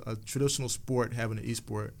a traditional sport having an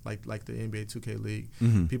esport like the NBA 2K League.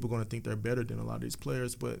 People are going to think they're better than a lot of these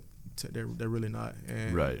players, but they're really not.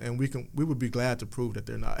 And, right. And we would be glad to prove that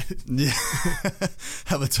they're not. Yeah.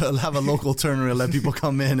 have a local tournament and let people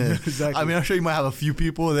come in. And, exactly. I mean, I'm sure you might have a few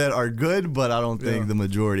people that are good, but I don't think the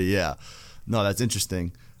majority. Yeah. No, that's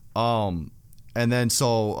interesting. And then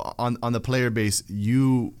so on the player base,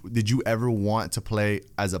 did you ever want to play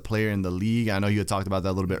as a player in the league? I know you had talked about that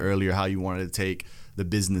a little bit earlier, how you wanted to take the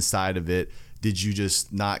business side of it. Did you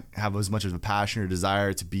just not have as much of a passion or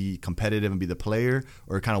desire to be competitive and be the player,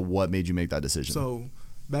 or kind of what made you make that decision? So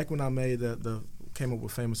back when I made came up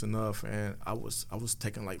with Famous Enough, and I was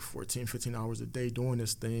taking like 14, 15 hours a day doing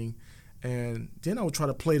this thing, and then I would try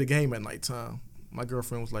to play the game at nighttime. My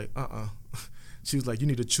girlfriend was like, She was like, you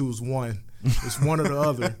need to choose one. It's one or the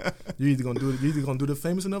other. You're either gonna do the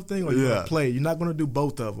Famous Enough thing, or you're gonna play. You're not gonna do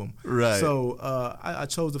both of them. Right. So I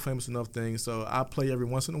chose the Famous Enough thing. So I play every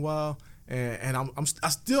once in a while, and I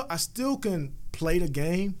still can play the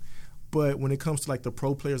game, but when it comes to like the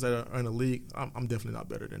pro players that are in the league, I'm definitely not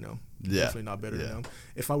better than them. Yeah. Definitely not better than them.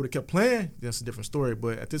 If I would have kept playing, that's a different story.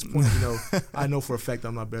 But at this point, I know for a fact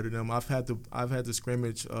I'm not better than them. I've had to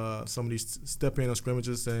scrimmage some of these step in on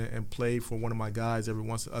scrimmages and play for one of my guys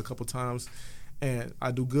a couple times. And I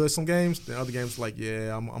do good some games. Then other games, like,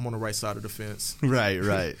 I'm on the right side of the fence.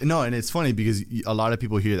 Right. No, and it's funny because a lot of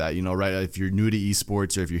people hear that, right? If you're new to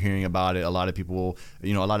esports or if you're hearing about it, a lot of people,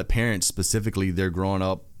 a lot of parents specifically, they're growing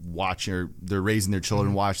up watching, or they're raising their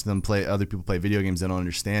children, watching them play, other people play video games, they don't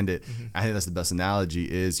understand it. I think that's the best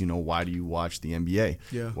analogy is, why do you watch the NBA?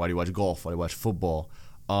 Yeah. Why do you watch golf? Why do you watch football?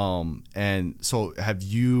 And so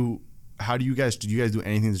do you guys do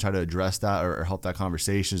anything to try to address that or help that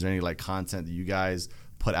conversation? Is there any like content that you guys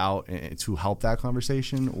put out to help that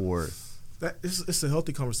conversation, or? It's a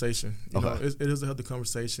healthy conversation. Okay. It is a healthy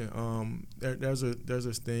conversation. There's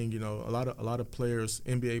this thing. A lot of players,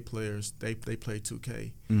 NBA players, they play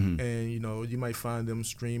 2K, and you might find them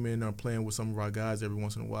streaming or playing with some of our guys every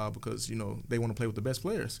once in a while because they want to play with the best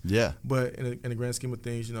players. Yeah. But in the grand scheme of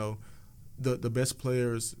things, the best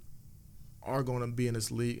players are going to be in this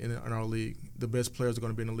league, in our league. The best players are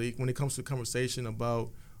going to be in the league. When it comes to conversation about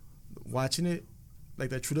watching it, like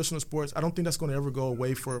that traditional sports, I don't think that's going to ever go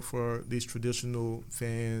away for these traditional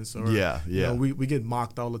fans. Or, we get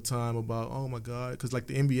mocked all the time about, oh my God, because like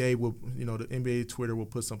the NBA will, the NBA Twitter will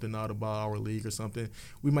put something out about our league or something.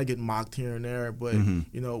 We might get mocked here and there, but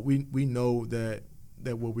we know that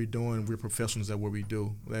what we're doing, we're professionals at what we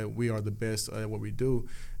do. That we are the best at what we do,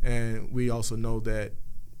 and we also know that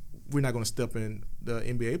we're not going to step in the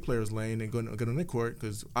NBA players' lane and get on their court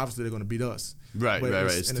because obviously they're going to beat us. Right.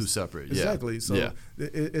 It's two separate. Exactly. So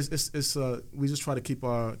it's we just try to keep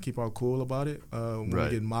our cool about it when we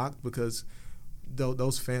get mocked, because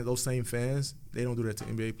those same fans, they don't do that to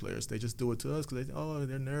NBA players. They just do it to us because they're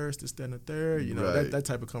nerds, this, that, and the third. That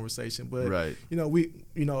type of conversation. But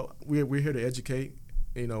we're here to educate.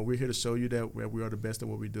 we're here to show you that we are the best at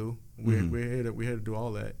what we do. We're here to do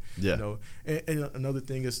all that. Yeah. And another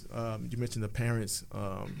thing is, you mentioned the parents.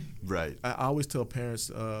 Right. I always tell parents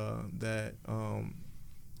that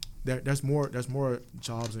there's more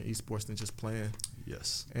jobs in esports than just playing.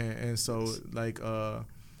 Yes. And so like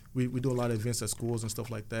we do a lot of events at schools and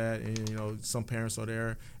stuff like that, and some parents are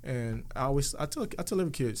there, and I tell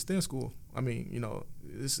every kid, stay in school. I mean, you'll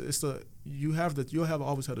always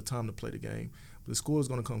have the time to play the game, but the school is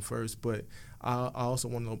going to come first. But I also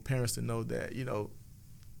want parents to know that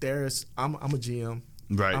I'm a GM.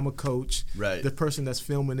 Right. I'm a coach. Right. The person that's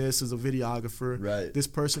filming this is a videographer. Right. This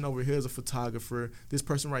person over here is a photographer. This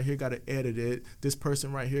person right here got to edit it. This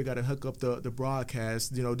person right here got to hook up the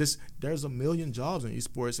broadcast. There's a million jobs in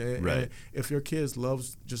esports, and if your kids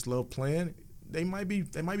just love playing, they might be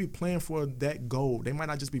playing for that goal. They might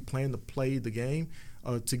not just be playing to play the game.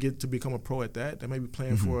 To become a pro at that, they may be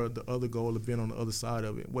playing for the other goal of being on the other side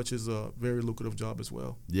of it, which is a very lucrative job as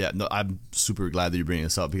well. Yeah, no, I'm super glad that you're bringing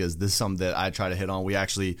this up because this is something that I try to hit on. We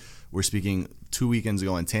actually were speaking 2 weekends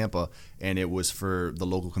ago in Tampa, and it was for the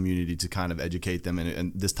local community to kind of educate them,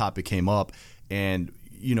 and this topic came up. And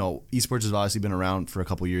esports has obviously been around for a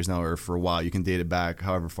couple of years now, or for a while. You can date it back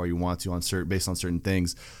however far you want to based on certain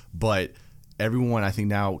things, but everyone, I think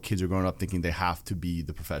now kids are growing up thinking they have to be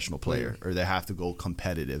the professional player or they have to go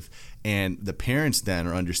competitive. And the parents then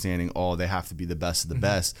are understanding, they have to be the best of the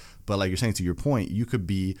best. But like you're saying, to your point, you could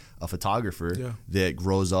be a photographer that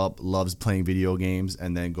grows up, loves playing video games,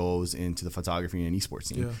 and then goes into the photography and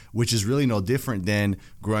esports team, which is really no different than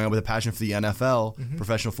growing up with a passion for the NFL,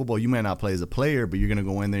 professional football. You might not play as a player, but you're going to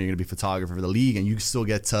go in there, you're going to be a photographer for the league, and you still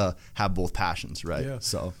get to have both passions, right? Yeah.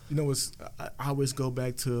 So, I always go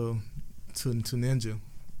back to Ninja.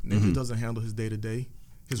 Ninja doesn't handle his day-to-day.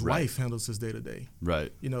 His wife handles his day-to-day. Right.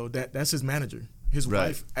 That's his manager. His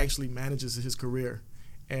wife actually manages his career,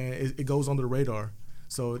 and it goes under the radar.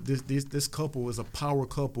 So this couple is a power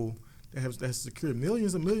couple that has secured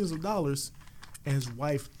millions and millions of dollars, and his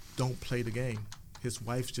wife don't play the game. His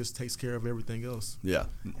wife just takes care of everything else. Yeah.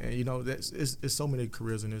 And it's so many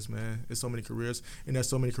careers in this, man. It's so many careers, and there's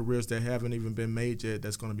so many careers that haven't even been made yet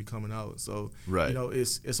that's going to be coming out. So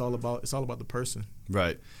it's all about the person.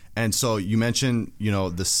 Right. And so you mentioned,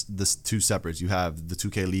 this two separates. You have the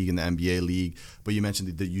 2K League and the NBA League, but you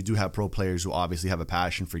mentioned that you do have pro players who obviously have a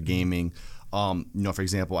passion for gaming. For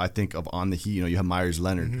example, I think of on the Heat, you have Myers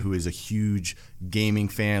Leonard, who is a huge gaming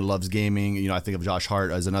fan, loves gaming. I think of Josh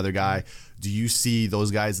Hart as another guy. Do you see those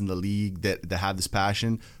guys in the league that have this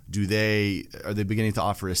passion? Are they beginning to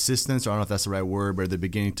offer assistance? Or I don't know if that's the right word, but are they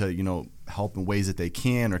beginning to, help in ways that they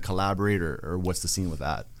can or collaborate, or what's the scene with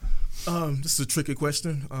that? This is a tricky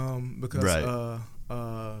question because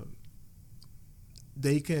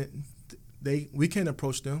we can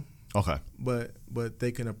approach them. Okay. But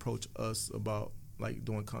they can approach us about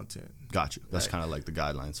doing content. Gotcha. That's kind of like the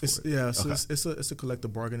guidelines for it. Yeah, so it's a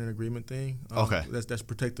collective bargaining agreement thing. That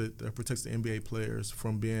protects the NBA players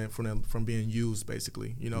from being used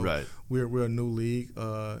basically. Right. We're a new league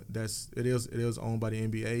it is owned by the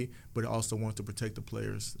NBA, but it also wants to protect the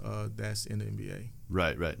players that's in the NBA.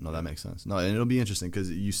 Right. No, that makes sense. No, and it'll be interesting because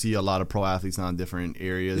you see a lot of pro athletes now in different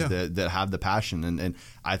areas that have the passion, and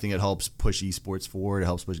I think it helps push esports forward. It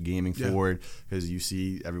helps push gaming forward because you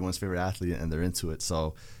see everyone's favorite athlete and they're into it.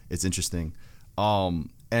 So it's interesting.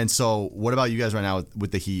 And so what about you guys right now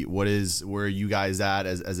with the Heat? Where are you guys at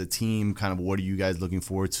as a team? Kind of what are you guys looking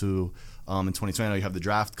forward to in 2020? I know you have the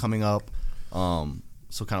draft coming up.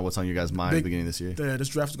 So kind of what's on your guys' mind at the beginning of this year? Yeah, this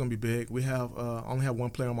draft is going to be big. We have only have one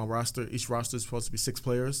player on my roster. Each roster is supposed to be 6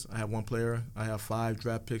 players. I have one player. I have 5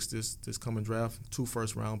 draft picks this coming draft, 2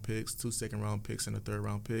 first-round picks, 2 second-round picks, and a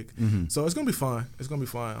third-round pick. So it's going to be fun. It's going to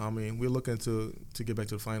be fun. I mean, we're looking to get back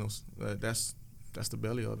to the finals. That's the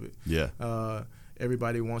belly of it. Yeah.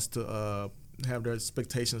 Everybody wants to have their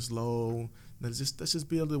expectations low. Let's just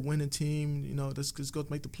be able to win a team. Let's just go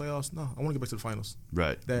make the playoffs. No, I want to get back to the finals.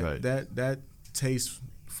 Right. That taste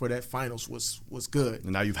for that finals was good.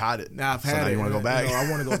 And now you've had it. Now I've had it. Now you want to go back. I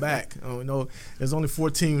want to go back. There's only 4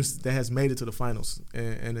 teams that has made it to the finals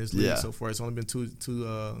in this league so far. It's only been two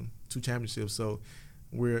championships. So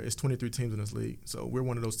it's 23 teams in this league. So we're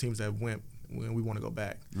one of those teams that went when we want to go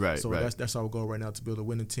back. Right. So that's our goal right now, to build a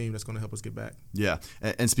winning team that's going to help us get back. Yeah.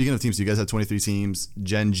 And speaking of teams, you guys have 23 teams.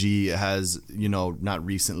 Gen G has, not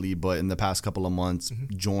recently, but in the past couple of months,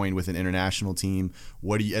 joined with an international team.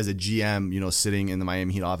 What do you, as a GM, sitting in the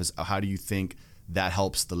Miami Heat office, how do you think that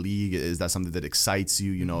helps the league? Is that something that excites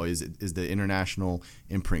you? Is the international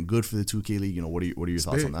imprint good for the 2K League? What are your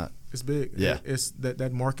thoughts on that? It's big. Yeah. It's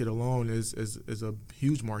that market alone is a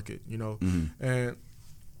huge market. And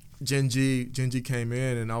Gen G came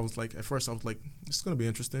in, and I was like, at first I was like, this is going to be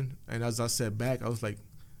interesting. And as I sat back, I was like,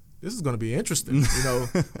 this is going to be interesting. You know,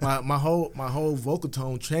 my whole vocal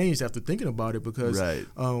tone changed after thinking about it because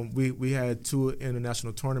we had 2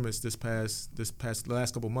 international tournaments this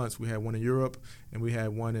last couple of months. We had one in Europe and we had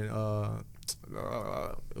one in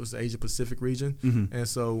it was the Asia Pacific region. And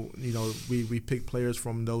so, you know, we picked players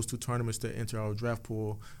from those 2 tournaments to enter our draft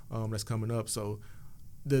pool that's coming up. So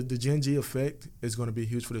the Gen G effect is going to be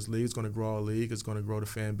huge for this league. It's going to grow our league. It's going to grow the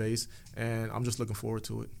fan base, and I'm just looking forward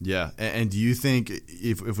to it. Yeah, and do you think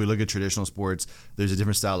if we look at traditional sports, there's a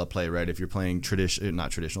different style of play, right? If you're playing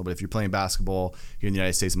not traditional, but if you're playing basketball here in the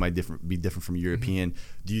United States, it might be different from European.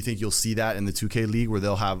 Do you think you'll see that in the 2K league where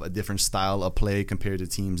they'll have a different style of play compared to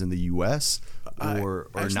teams in the U.S. or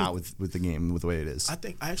actually, not with the game, with the way it is? I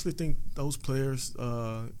actually think those players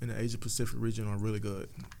in the Asia Pacific region are really good.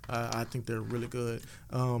 I think they're really good.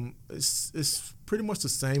 It's pretty much the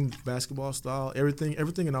same basketball style.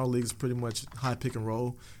 Everything in our league is pretty much high pick and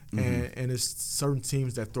roll, and it's certain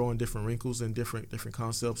teams that throw in different wrinkles and different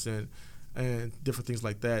concepts and different things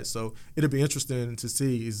like that. So it'll be interesting to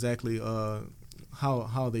see exactly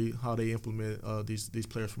how they implement these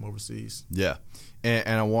players from overseas. Yeah,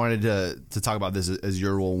 and I wanted to talk about this as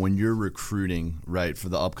your role when you're recruiting, right, for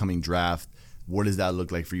the upcoming draft. What does that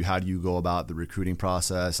look like for you? How do you go about the recruiting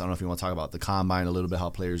process? I don't know if you want to talk about the combine a little bit, how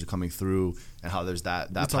players are coming through, and how there's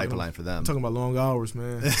that pipeline for them. I'm talking about long hours,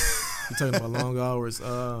 man. You're talking about long hours.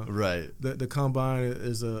 Right. The combine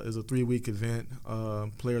is a 3-week event.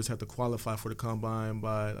 Players have to qualify for the combine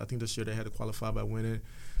by, I think this year they had to qualify by winning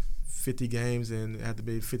 50 games and it had to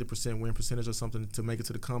be 50% win percentage or something to make it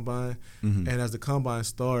to the combine. And as the combine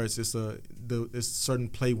starts, it's certain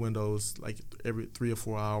play windows, like every 3 or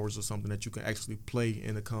 4 hours or something, that you can actually play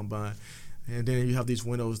in the combine. And then you have these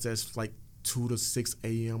windows that's like 2 to 6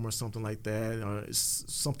 a.m. or something like that, or it's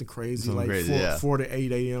something crazy, 4 to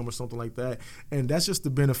 8 a.m. or something like that. And that's just the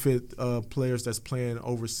benefit of players that's playing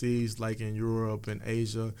overseas, like in Europe and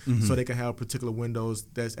Asia, so they can have particular windows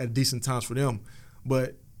that's at decent times for them.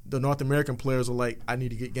 But the North American players are like, I need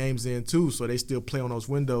to get games in too, so they still play on those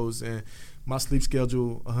windows. And my sleep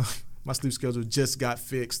schedule just got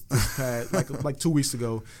fixed this past like 2 weeks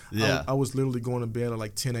ago. Yeah. I was literally going to bed at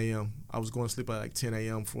like 10 a.m. I was going to sleep at like 10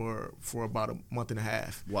 a.m. for about a month and a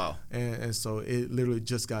half. Wow. And so it literally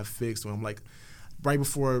just got fixed. When I'm like, right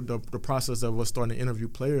before the process of us starting to interview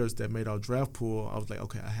players that made our draft pool, I was like,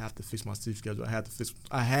 okay, I have to fix my sleep schedule. I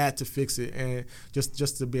had to fix it, and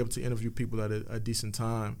just to be able to interview people at a decent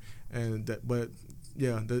time. But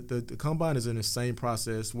the combine is an insane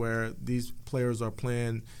process where these players are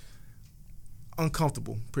playing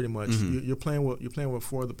uncomfortable, pretty much. You're playing with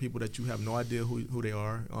 4 other people that you have no idea who they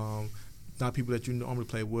are. Not people that you normally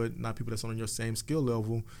play with, not people that's on your same skill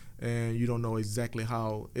level, and you don't know exactly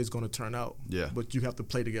how it's going to turn out. Yeah. But you have to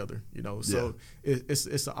play together, you know. So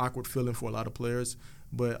it's an awkward feeling for a lot of players.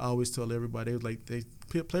 But I always tell everybody,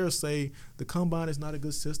 players say the combine is not a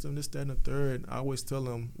good system, this, that, and the third. I always tell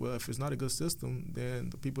them, well, if it's not a good system, then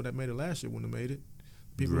the people that made it last year wouldn't have made it.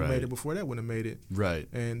 People who made it before that wouldn't have made it. Right.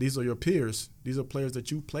 And these are your peers. These are players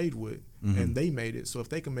that you played with, and they made it. So if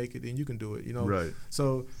they can make it, then you can do it, you know. Right.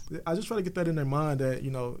 So I just try to get that in their mind that,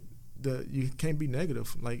 you know, you can't be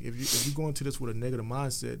negative. Like, if you go into this with a negative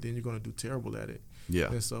mindset, then you're going to do terrible at it.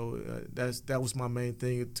 Yeah. And so that was my main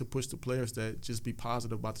thing, to push the players that just be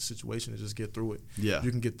positive about the situation and just get through it. Yeah.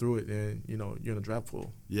 You can get through it, and, you know, you're in a draft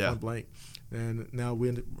pool. Yeah. Point blank. And now we're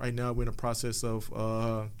in the process of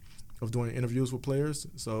doing interviews with players.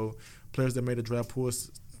 So players that made a draft pool,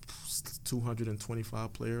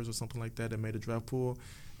 225 players or something like that made a draft pool.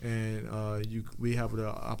 And we have the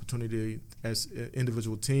opportunity as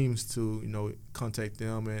individual teams to, you know, contact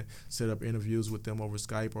them and set up interviews with them over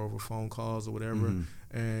Skype or over phone calls or whatever,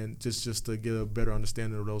 and just to get a better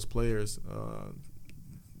understanding of those players.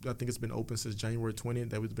 I think it's been open since January 20th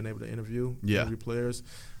that we've been able to interview players.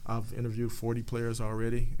 I've interviewed 40 players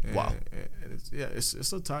already. And, wow. And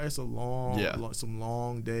it's a long, some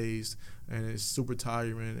long days, and it's super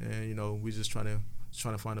tiring. And, you know, we're just trying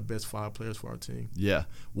to find the best 5 players for our team. Yeah.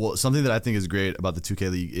 Well, something that I think is great about the 2K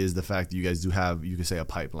League is the fact that you guys do have, you could say, a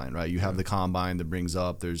pipeline, right? You have the combine that brings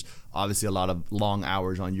up. There's obviously a lot of long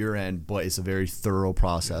hours on your end, but it's a very thorough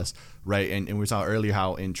process, right? And we were talking earlier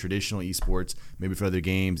how in traditional esports, maybe for other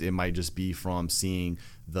games, it might just be from seeing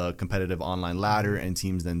the competitive online ladder and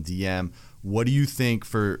teams then DM. What do you think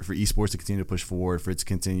for esports to continue to push forward, for it to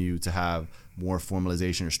continue to have more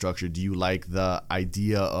formalization or structure? Do you like the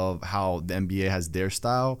idea of how the NBA has their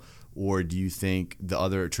style, or do you think the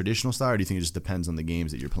other traditional style, or do you think it just depends on the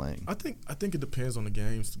games that you're playing? I think it depends on the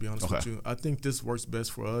games, to be honest with you. I think this works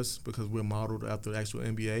best for us because we're modeled after the actual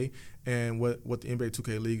NBA, and what the NBA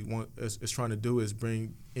 2K League is trying to do is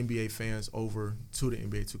bring NBA fans over to the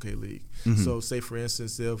NBA 2K League. Mm-hmm. So say for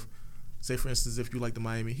instance if you like the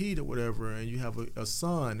Miami Heat or whatever, and you have a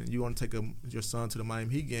son, and you want to take your son to the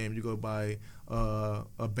Miami Heat game, you go buy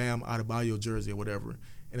a Bam Adebayo jersey or whatever.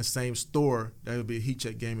 In the same store, that would be Heat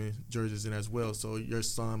Check Gaming jerseys in as well. So your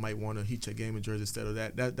son might want a Heat Check Gaming jersey instead of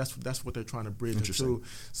that. That's what they're trying to bridge into.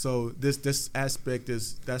 So this aspect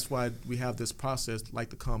that's why we have this process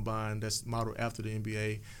like the Combine that's modeled after the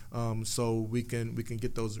NBA, so we can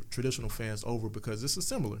get those traditional fans over because this is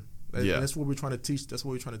similar. Yeah. And that's what we're trying to teach. That's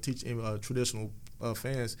what we're trying to teach traditional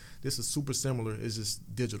fans. This is super similar. It's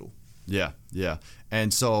just digital. Yeah.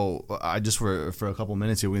 And so I just for a couple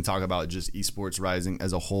minutes here, we can talk about just esports rising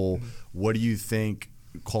as a whole. Mm-hmm. What do you think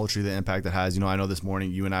culturally the impact that has? I know this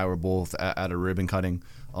morning you and I were both at a ribbon cutting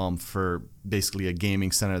for basically a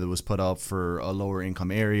gaming center that was put up for a lower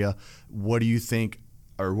income area. What do you think,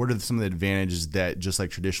 or what are some of the advantages that just like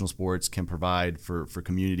traditional sports can provide for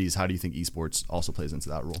communities? How do you think esports also plays into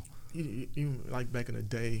that role? Even like back in the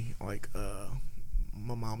day, like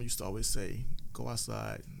my mom used to always say, go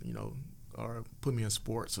outside, or put me in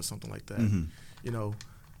sports or something like that, mm-hmm.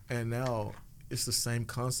 And now it's the same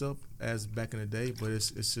concept as back in the day, but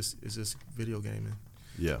it's just video gaming.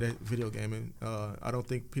 Yeah. Video gaming. I don't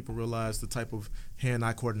think people realize the type of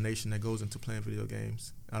hand-eye coordination that goes into playing video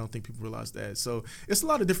games. I don't think people realize that. So it's a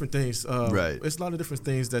lot of different things. Right. It's a lot of different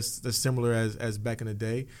things that's similar as back in the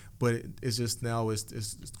day, but it's just now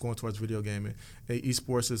it's going towards video gaming.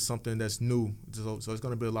 Esports is something that's new, so it's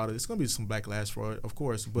going to be it's going to be some backlash for it, of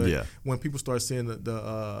course. But when people start seeing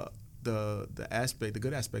the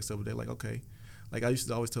good aspects of it, they're like, okay. Like I used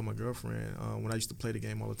to always tell my girlfriend when I used to play the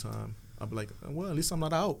game all the time, I'd be like, well, at least I'm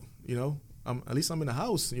not out, at least I'm in the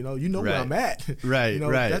house, where I'm at, right,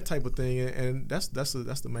 that type of thing, and that's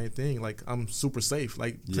the main thing. Like I'm super safe.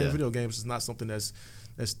 Like playing video games is not something that's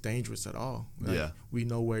dangerous at all. Like, we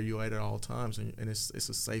know where you're at all times, and it's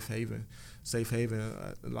a safe haven.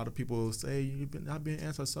 A lot of people say I've been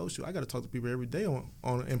antisocial. I got to talk to people every day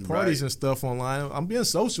in parties and stuff online. I'm being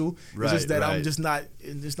social. It's just that I'm just not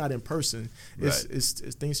in person. It's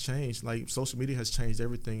things change. Like social media has changed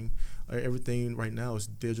everything. Everything right now is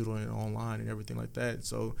digital and online and everything like that.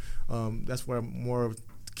 So that's where more of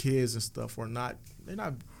kids and stuff they're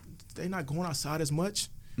not going outside as much.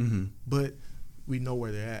 Mm-hmm. But we know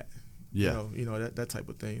where they're at. Yeah. That type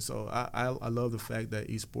of thing. So I love the fact that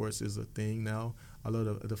esports is a thing now. I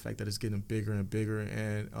love the fact that it's getting bigger and bigger,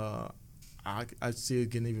 and I see it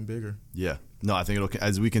getting even bigger. Yeah. No, I think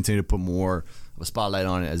as we continue to put more of a spotlight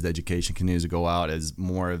on it, as the education continues to go out, as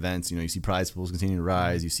more events, you see prize pools continue to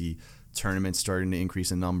rise, mm-hmm. you see tournaments starting to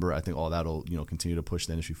increase in number. I think all that'll continue to push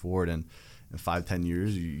the industry forward, and in 5-10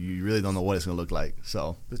 years, you really don't know what it's going to look like.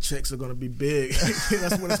 So the checks are going to be big.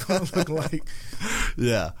 That's what it's going to look like.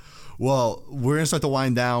 Yeah. Well, we're going to start to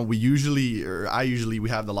wind down. We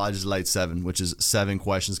have the Lodge's Light 7, which is 7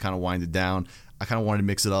 questions, kind of wind it down. I kind of wanted to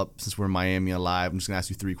mix it up since we're in Miami and live. I'm just going to ask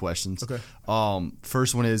you 3 questions. Okay.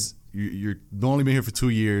 First one is, you've only been here for 2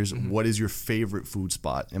 years. Mm-hmm. What is your favorite food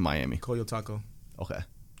spot in Miami? Koyo Taco. Okay.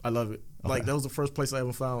 I love it. Okay. Like that was the first place I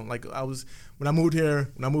ever found. Like when I moved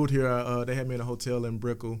here, they had me in a hotel in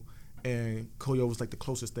Brickell, and Koyo was like the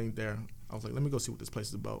closest thing there. I was like, let me go see what this place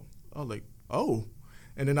is about. I was like, oh,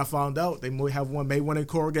 and then I found out they made one in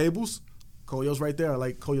Coral Gables. Koyo's right there.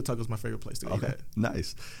 Like Koyo Taco's my favorite place to go eat at.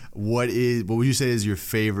 Nice. What would you say is your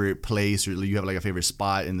favorite place, or you have like a favorite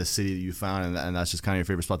spot in the city that you found, and that's just kind of your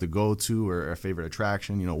favorite spot to go to, or a favorite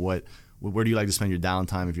attraction? Where do you like to spend your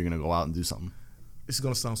downtime if you're gonna go out and do something? It's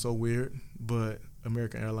gonna sound so weird, but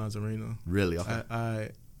American Airlines Arena. Really?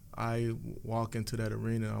 Okay. I walk into that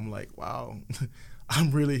arena, I'm like, wow,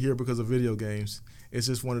 I'm really here because of video games. It's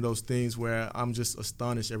just one of those things where I'm just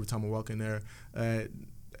astonished every time I walk in there at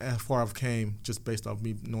how far I've came just based off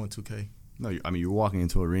me knowing 2K. No, I mean, you're walking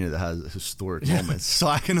into an arena that has historic moments. So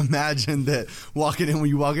I can imagine that when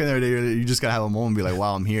you walk in there, you just gotta have a moment and be like,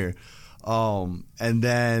 wow, I'm here. And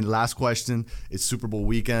then last question, it's Super Bowl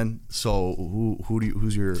weekend. So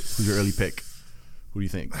who's your early pick? Who do you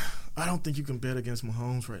think? I don't think you can bet against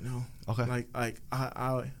Mahomes right now. Okay.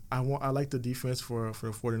 I like the defense for the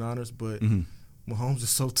 49ers, but mm-hmm. Mahomes is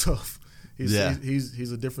so tough. He's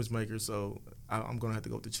a difference maker, so I'm going to have to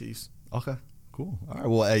go with the Chiefs. Okay. Cool. All right.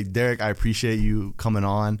 Well, hey, Derric, I appreciate you coming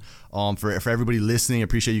on. For everybody listening, I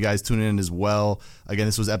appreciate you guys tuning in as well. Again,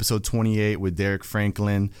 this was episode 28 with Derric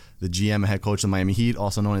Franklin, the GM and head coach of the Miami Heat,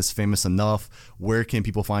 also known as Famous Enough. Where can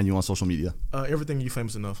people find you on social media? Everything you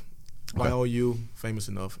Famous Enough. YOU, famous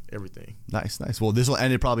enough, everything. Nice. Well, this will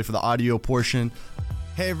end it probably for the audio portion.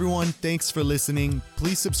 Hey everyone, thanks for listening.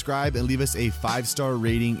 Please subscribe and leave us a 5-star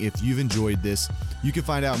rating if you've enjoyed this. You can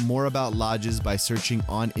find out more about Lodges by searching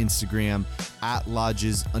on Instagram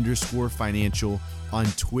 @Lodges_financial, on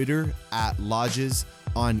Twitter @Lodges,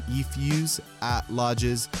 on eFuse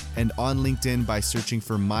 @Lodges, and on LinkedIn by searching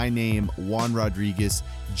for my name, Juan Rodriguez,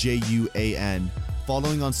 JUAN.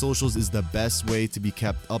 Following on socials is the best way to be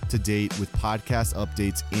kept up to date with podcast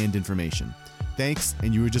updates and information. Thanks,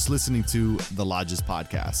 and you were just listening to the Lodges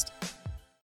Podcast.